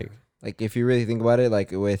McGregor everything. make? Like, if you really think about it,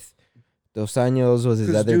 like with Dos Anjos was his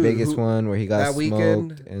 'Cause, other dude, biggest one where he got that smoked,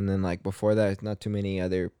 weekend- and then like before that, not too many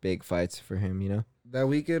other big fights for him. You know, That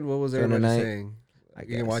weekend, what was During the everybody night, saying? I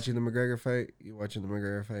You're guess. watching the McGregor fight. You watching the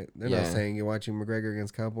McGregor fight. They're not Yeah. saying you're watching McGregor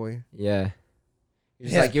against Cowboy. Yeah.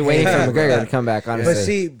 It's Yeah. like you're waiting for Yeah. McGregor to come back. Honestly, But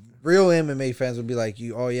see, real MMA fans would be like,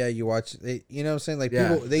 you watch, you know what I'm saying? Like,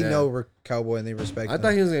 Yeah, people, they yeah. know we're Cowboy and they respect I him.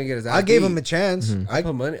 thought he was gonna get his ass. I gave beat. him a chance. Mhm. I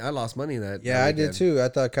put money. I lost money that. Yeah, that I did weekend. too. I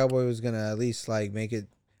thought Cowboy was gonna at least like make it.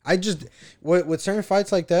 I just with certain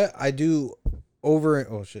fights like that, I do over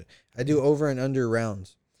and under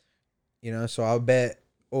rounds. You know, so I'll bet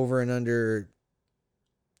over and under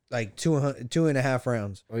like 2.5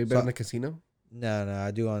 rounds. Oh, you bet So- in the casino? No,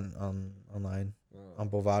 I do on online on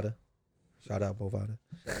Bovada. Shout out Bovada.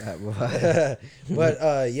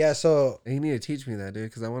 But yeah, so You need to teach me that, dude,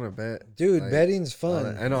 because I want to bet. dude, Like, betting's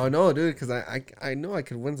fun. I know, dude, because I know I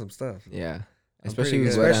could win some stuff. yeah, I'm especially pretty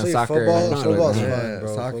with good. Especially soccer. football- and football's shit. fun. Yeah,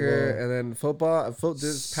 bro. soccer Football. and then football.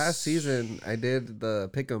 This past season, I did the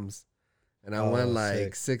pick'ems, and I Oh, won like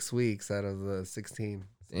sick. 6 weeks out of the 16.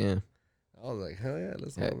 Yeah, I was like, hell yeah,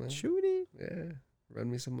 let's yeah. go, man. Shoot it. Yeah, run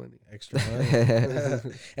me some money. Extra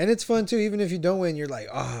money. And it's fun too. Even if you don't win, you're like,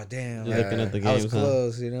 oh damn, You're like, looking at the I was games, huh?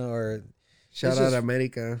 close, you know. Or Shout It's out just-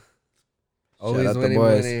 America. Shout Always out the winning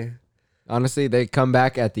boys. money. Honestly, they come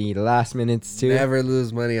back at the last minutes too. Never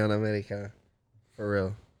lose money on America. For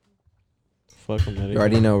real. Fuck America. You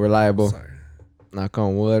already know, reliable. Sorry. Knock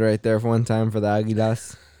on wood right there for one time for the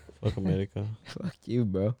Aguilas. Fuck America. Fuck you,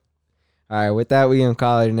 bro. All right, with that, we gonna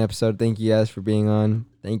call it an episode. Thank you guys for being on.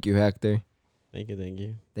 Thank you, Hector. Thank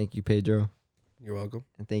you. Thank you, Pedro. You're welcome.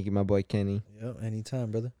 And thank you, my boy Kenny. yeah,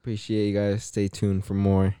 anytime, brother. Appreciate you guys. Stay tuned for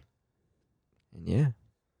more. And yeah,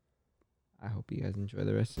 I hope you guys enjoy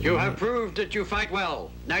the rest of You the have night. proved that you fight well.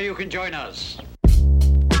 Now you can join us.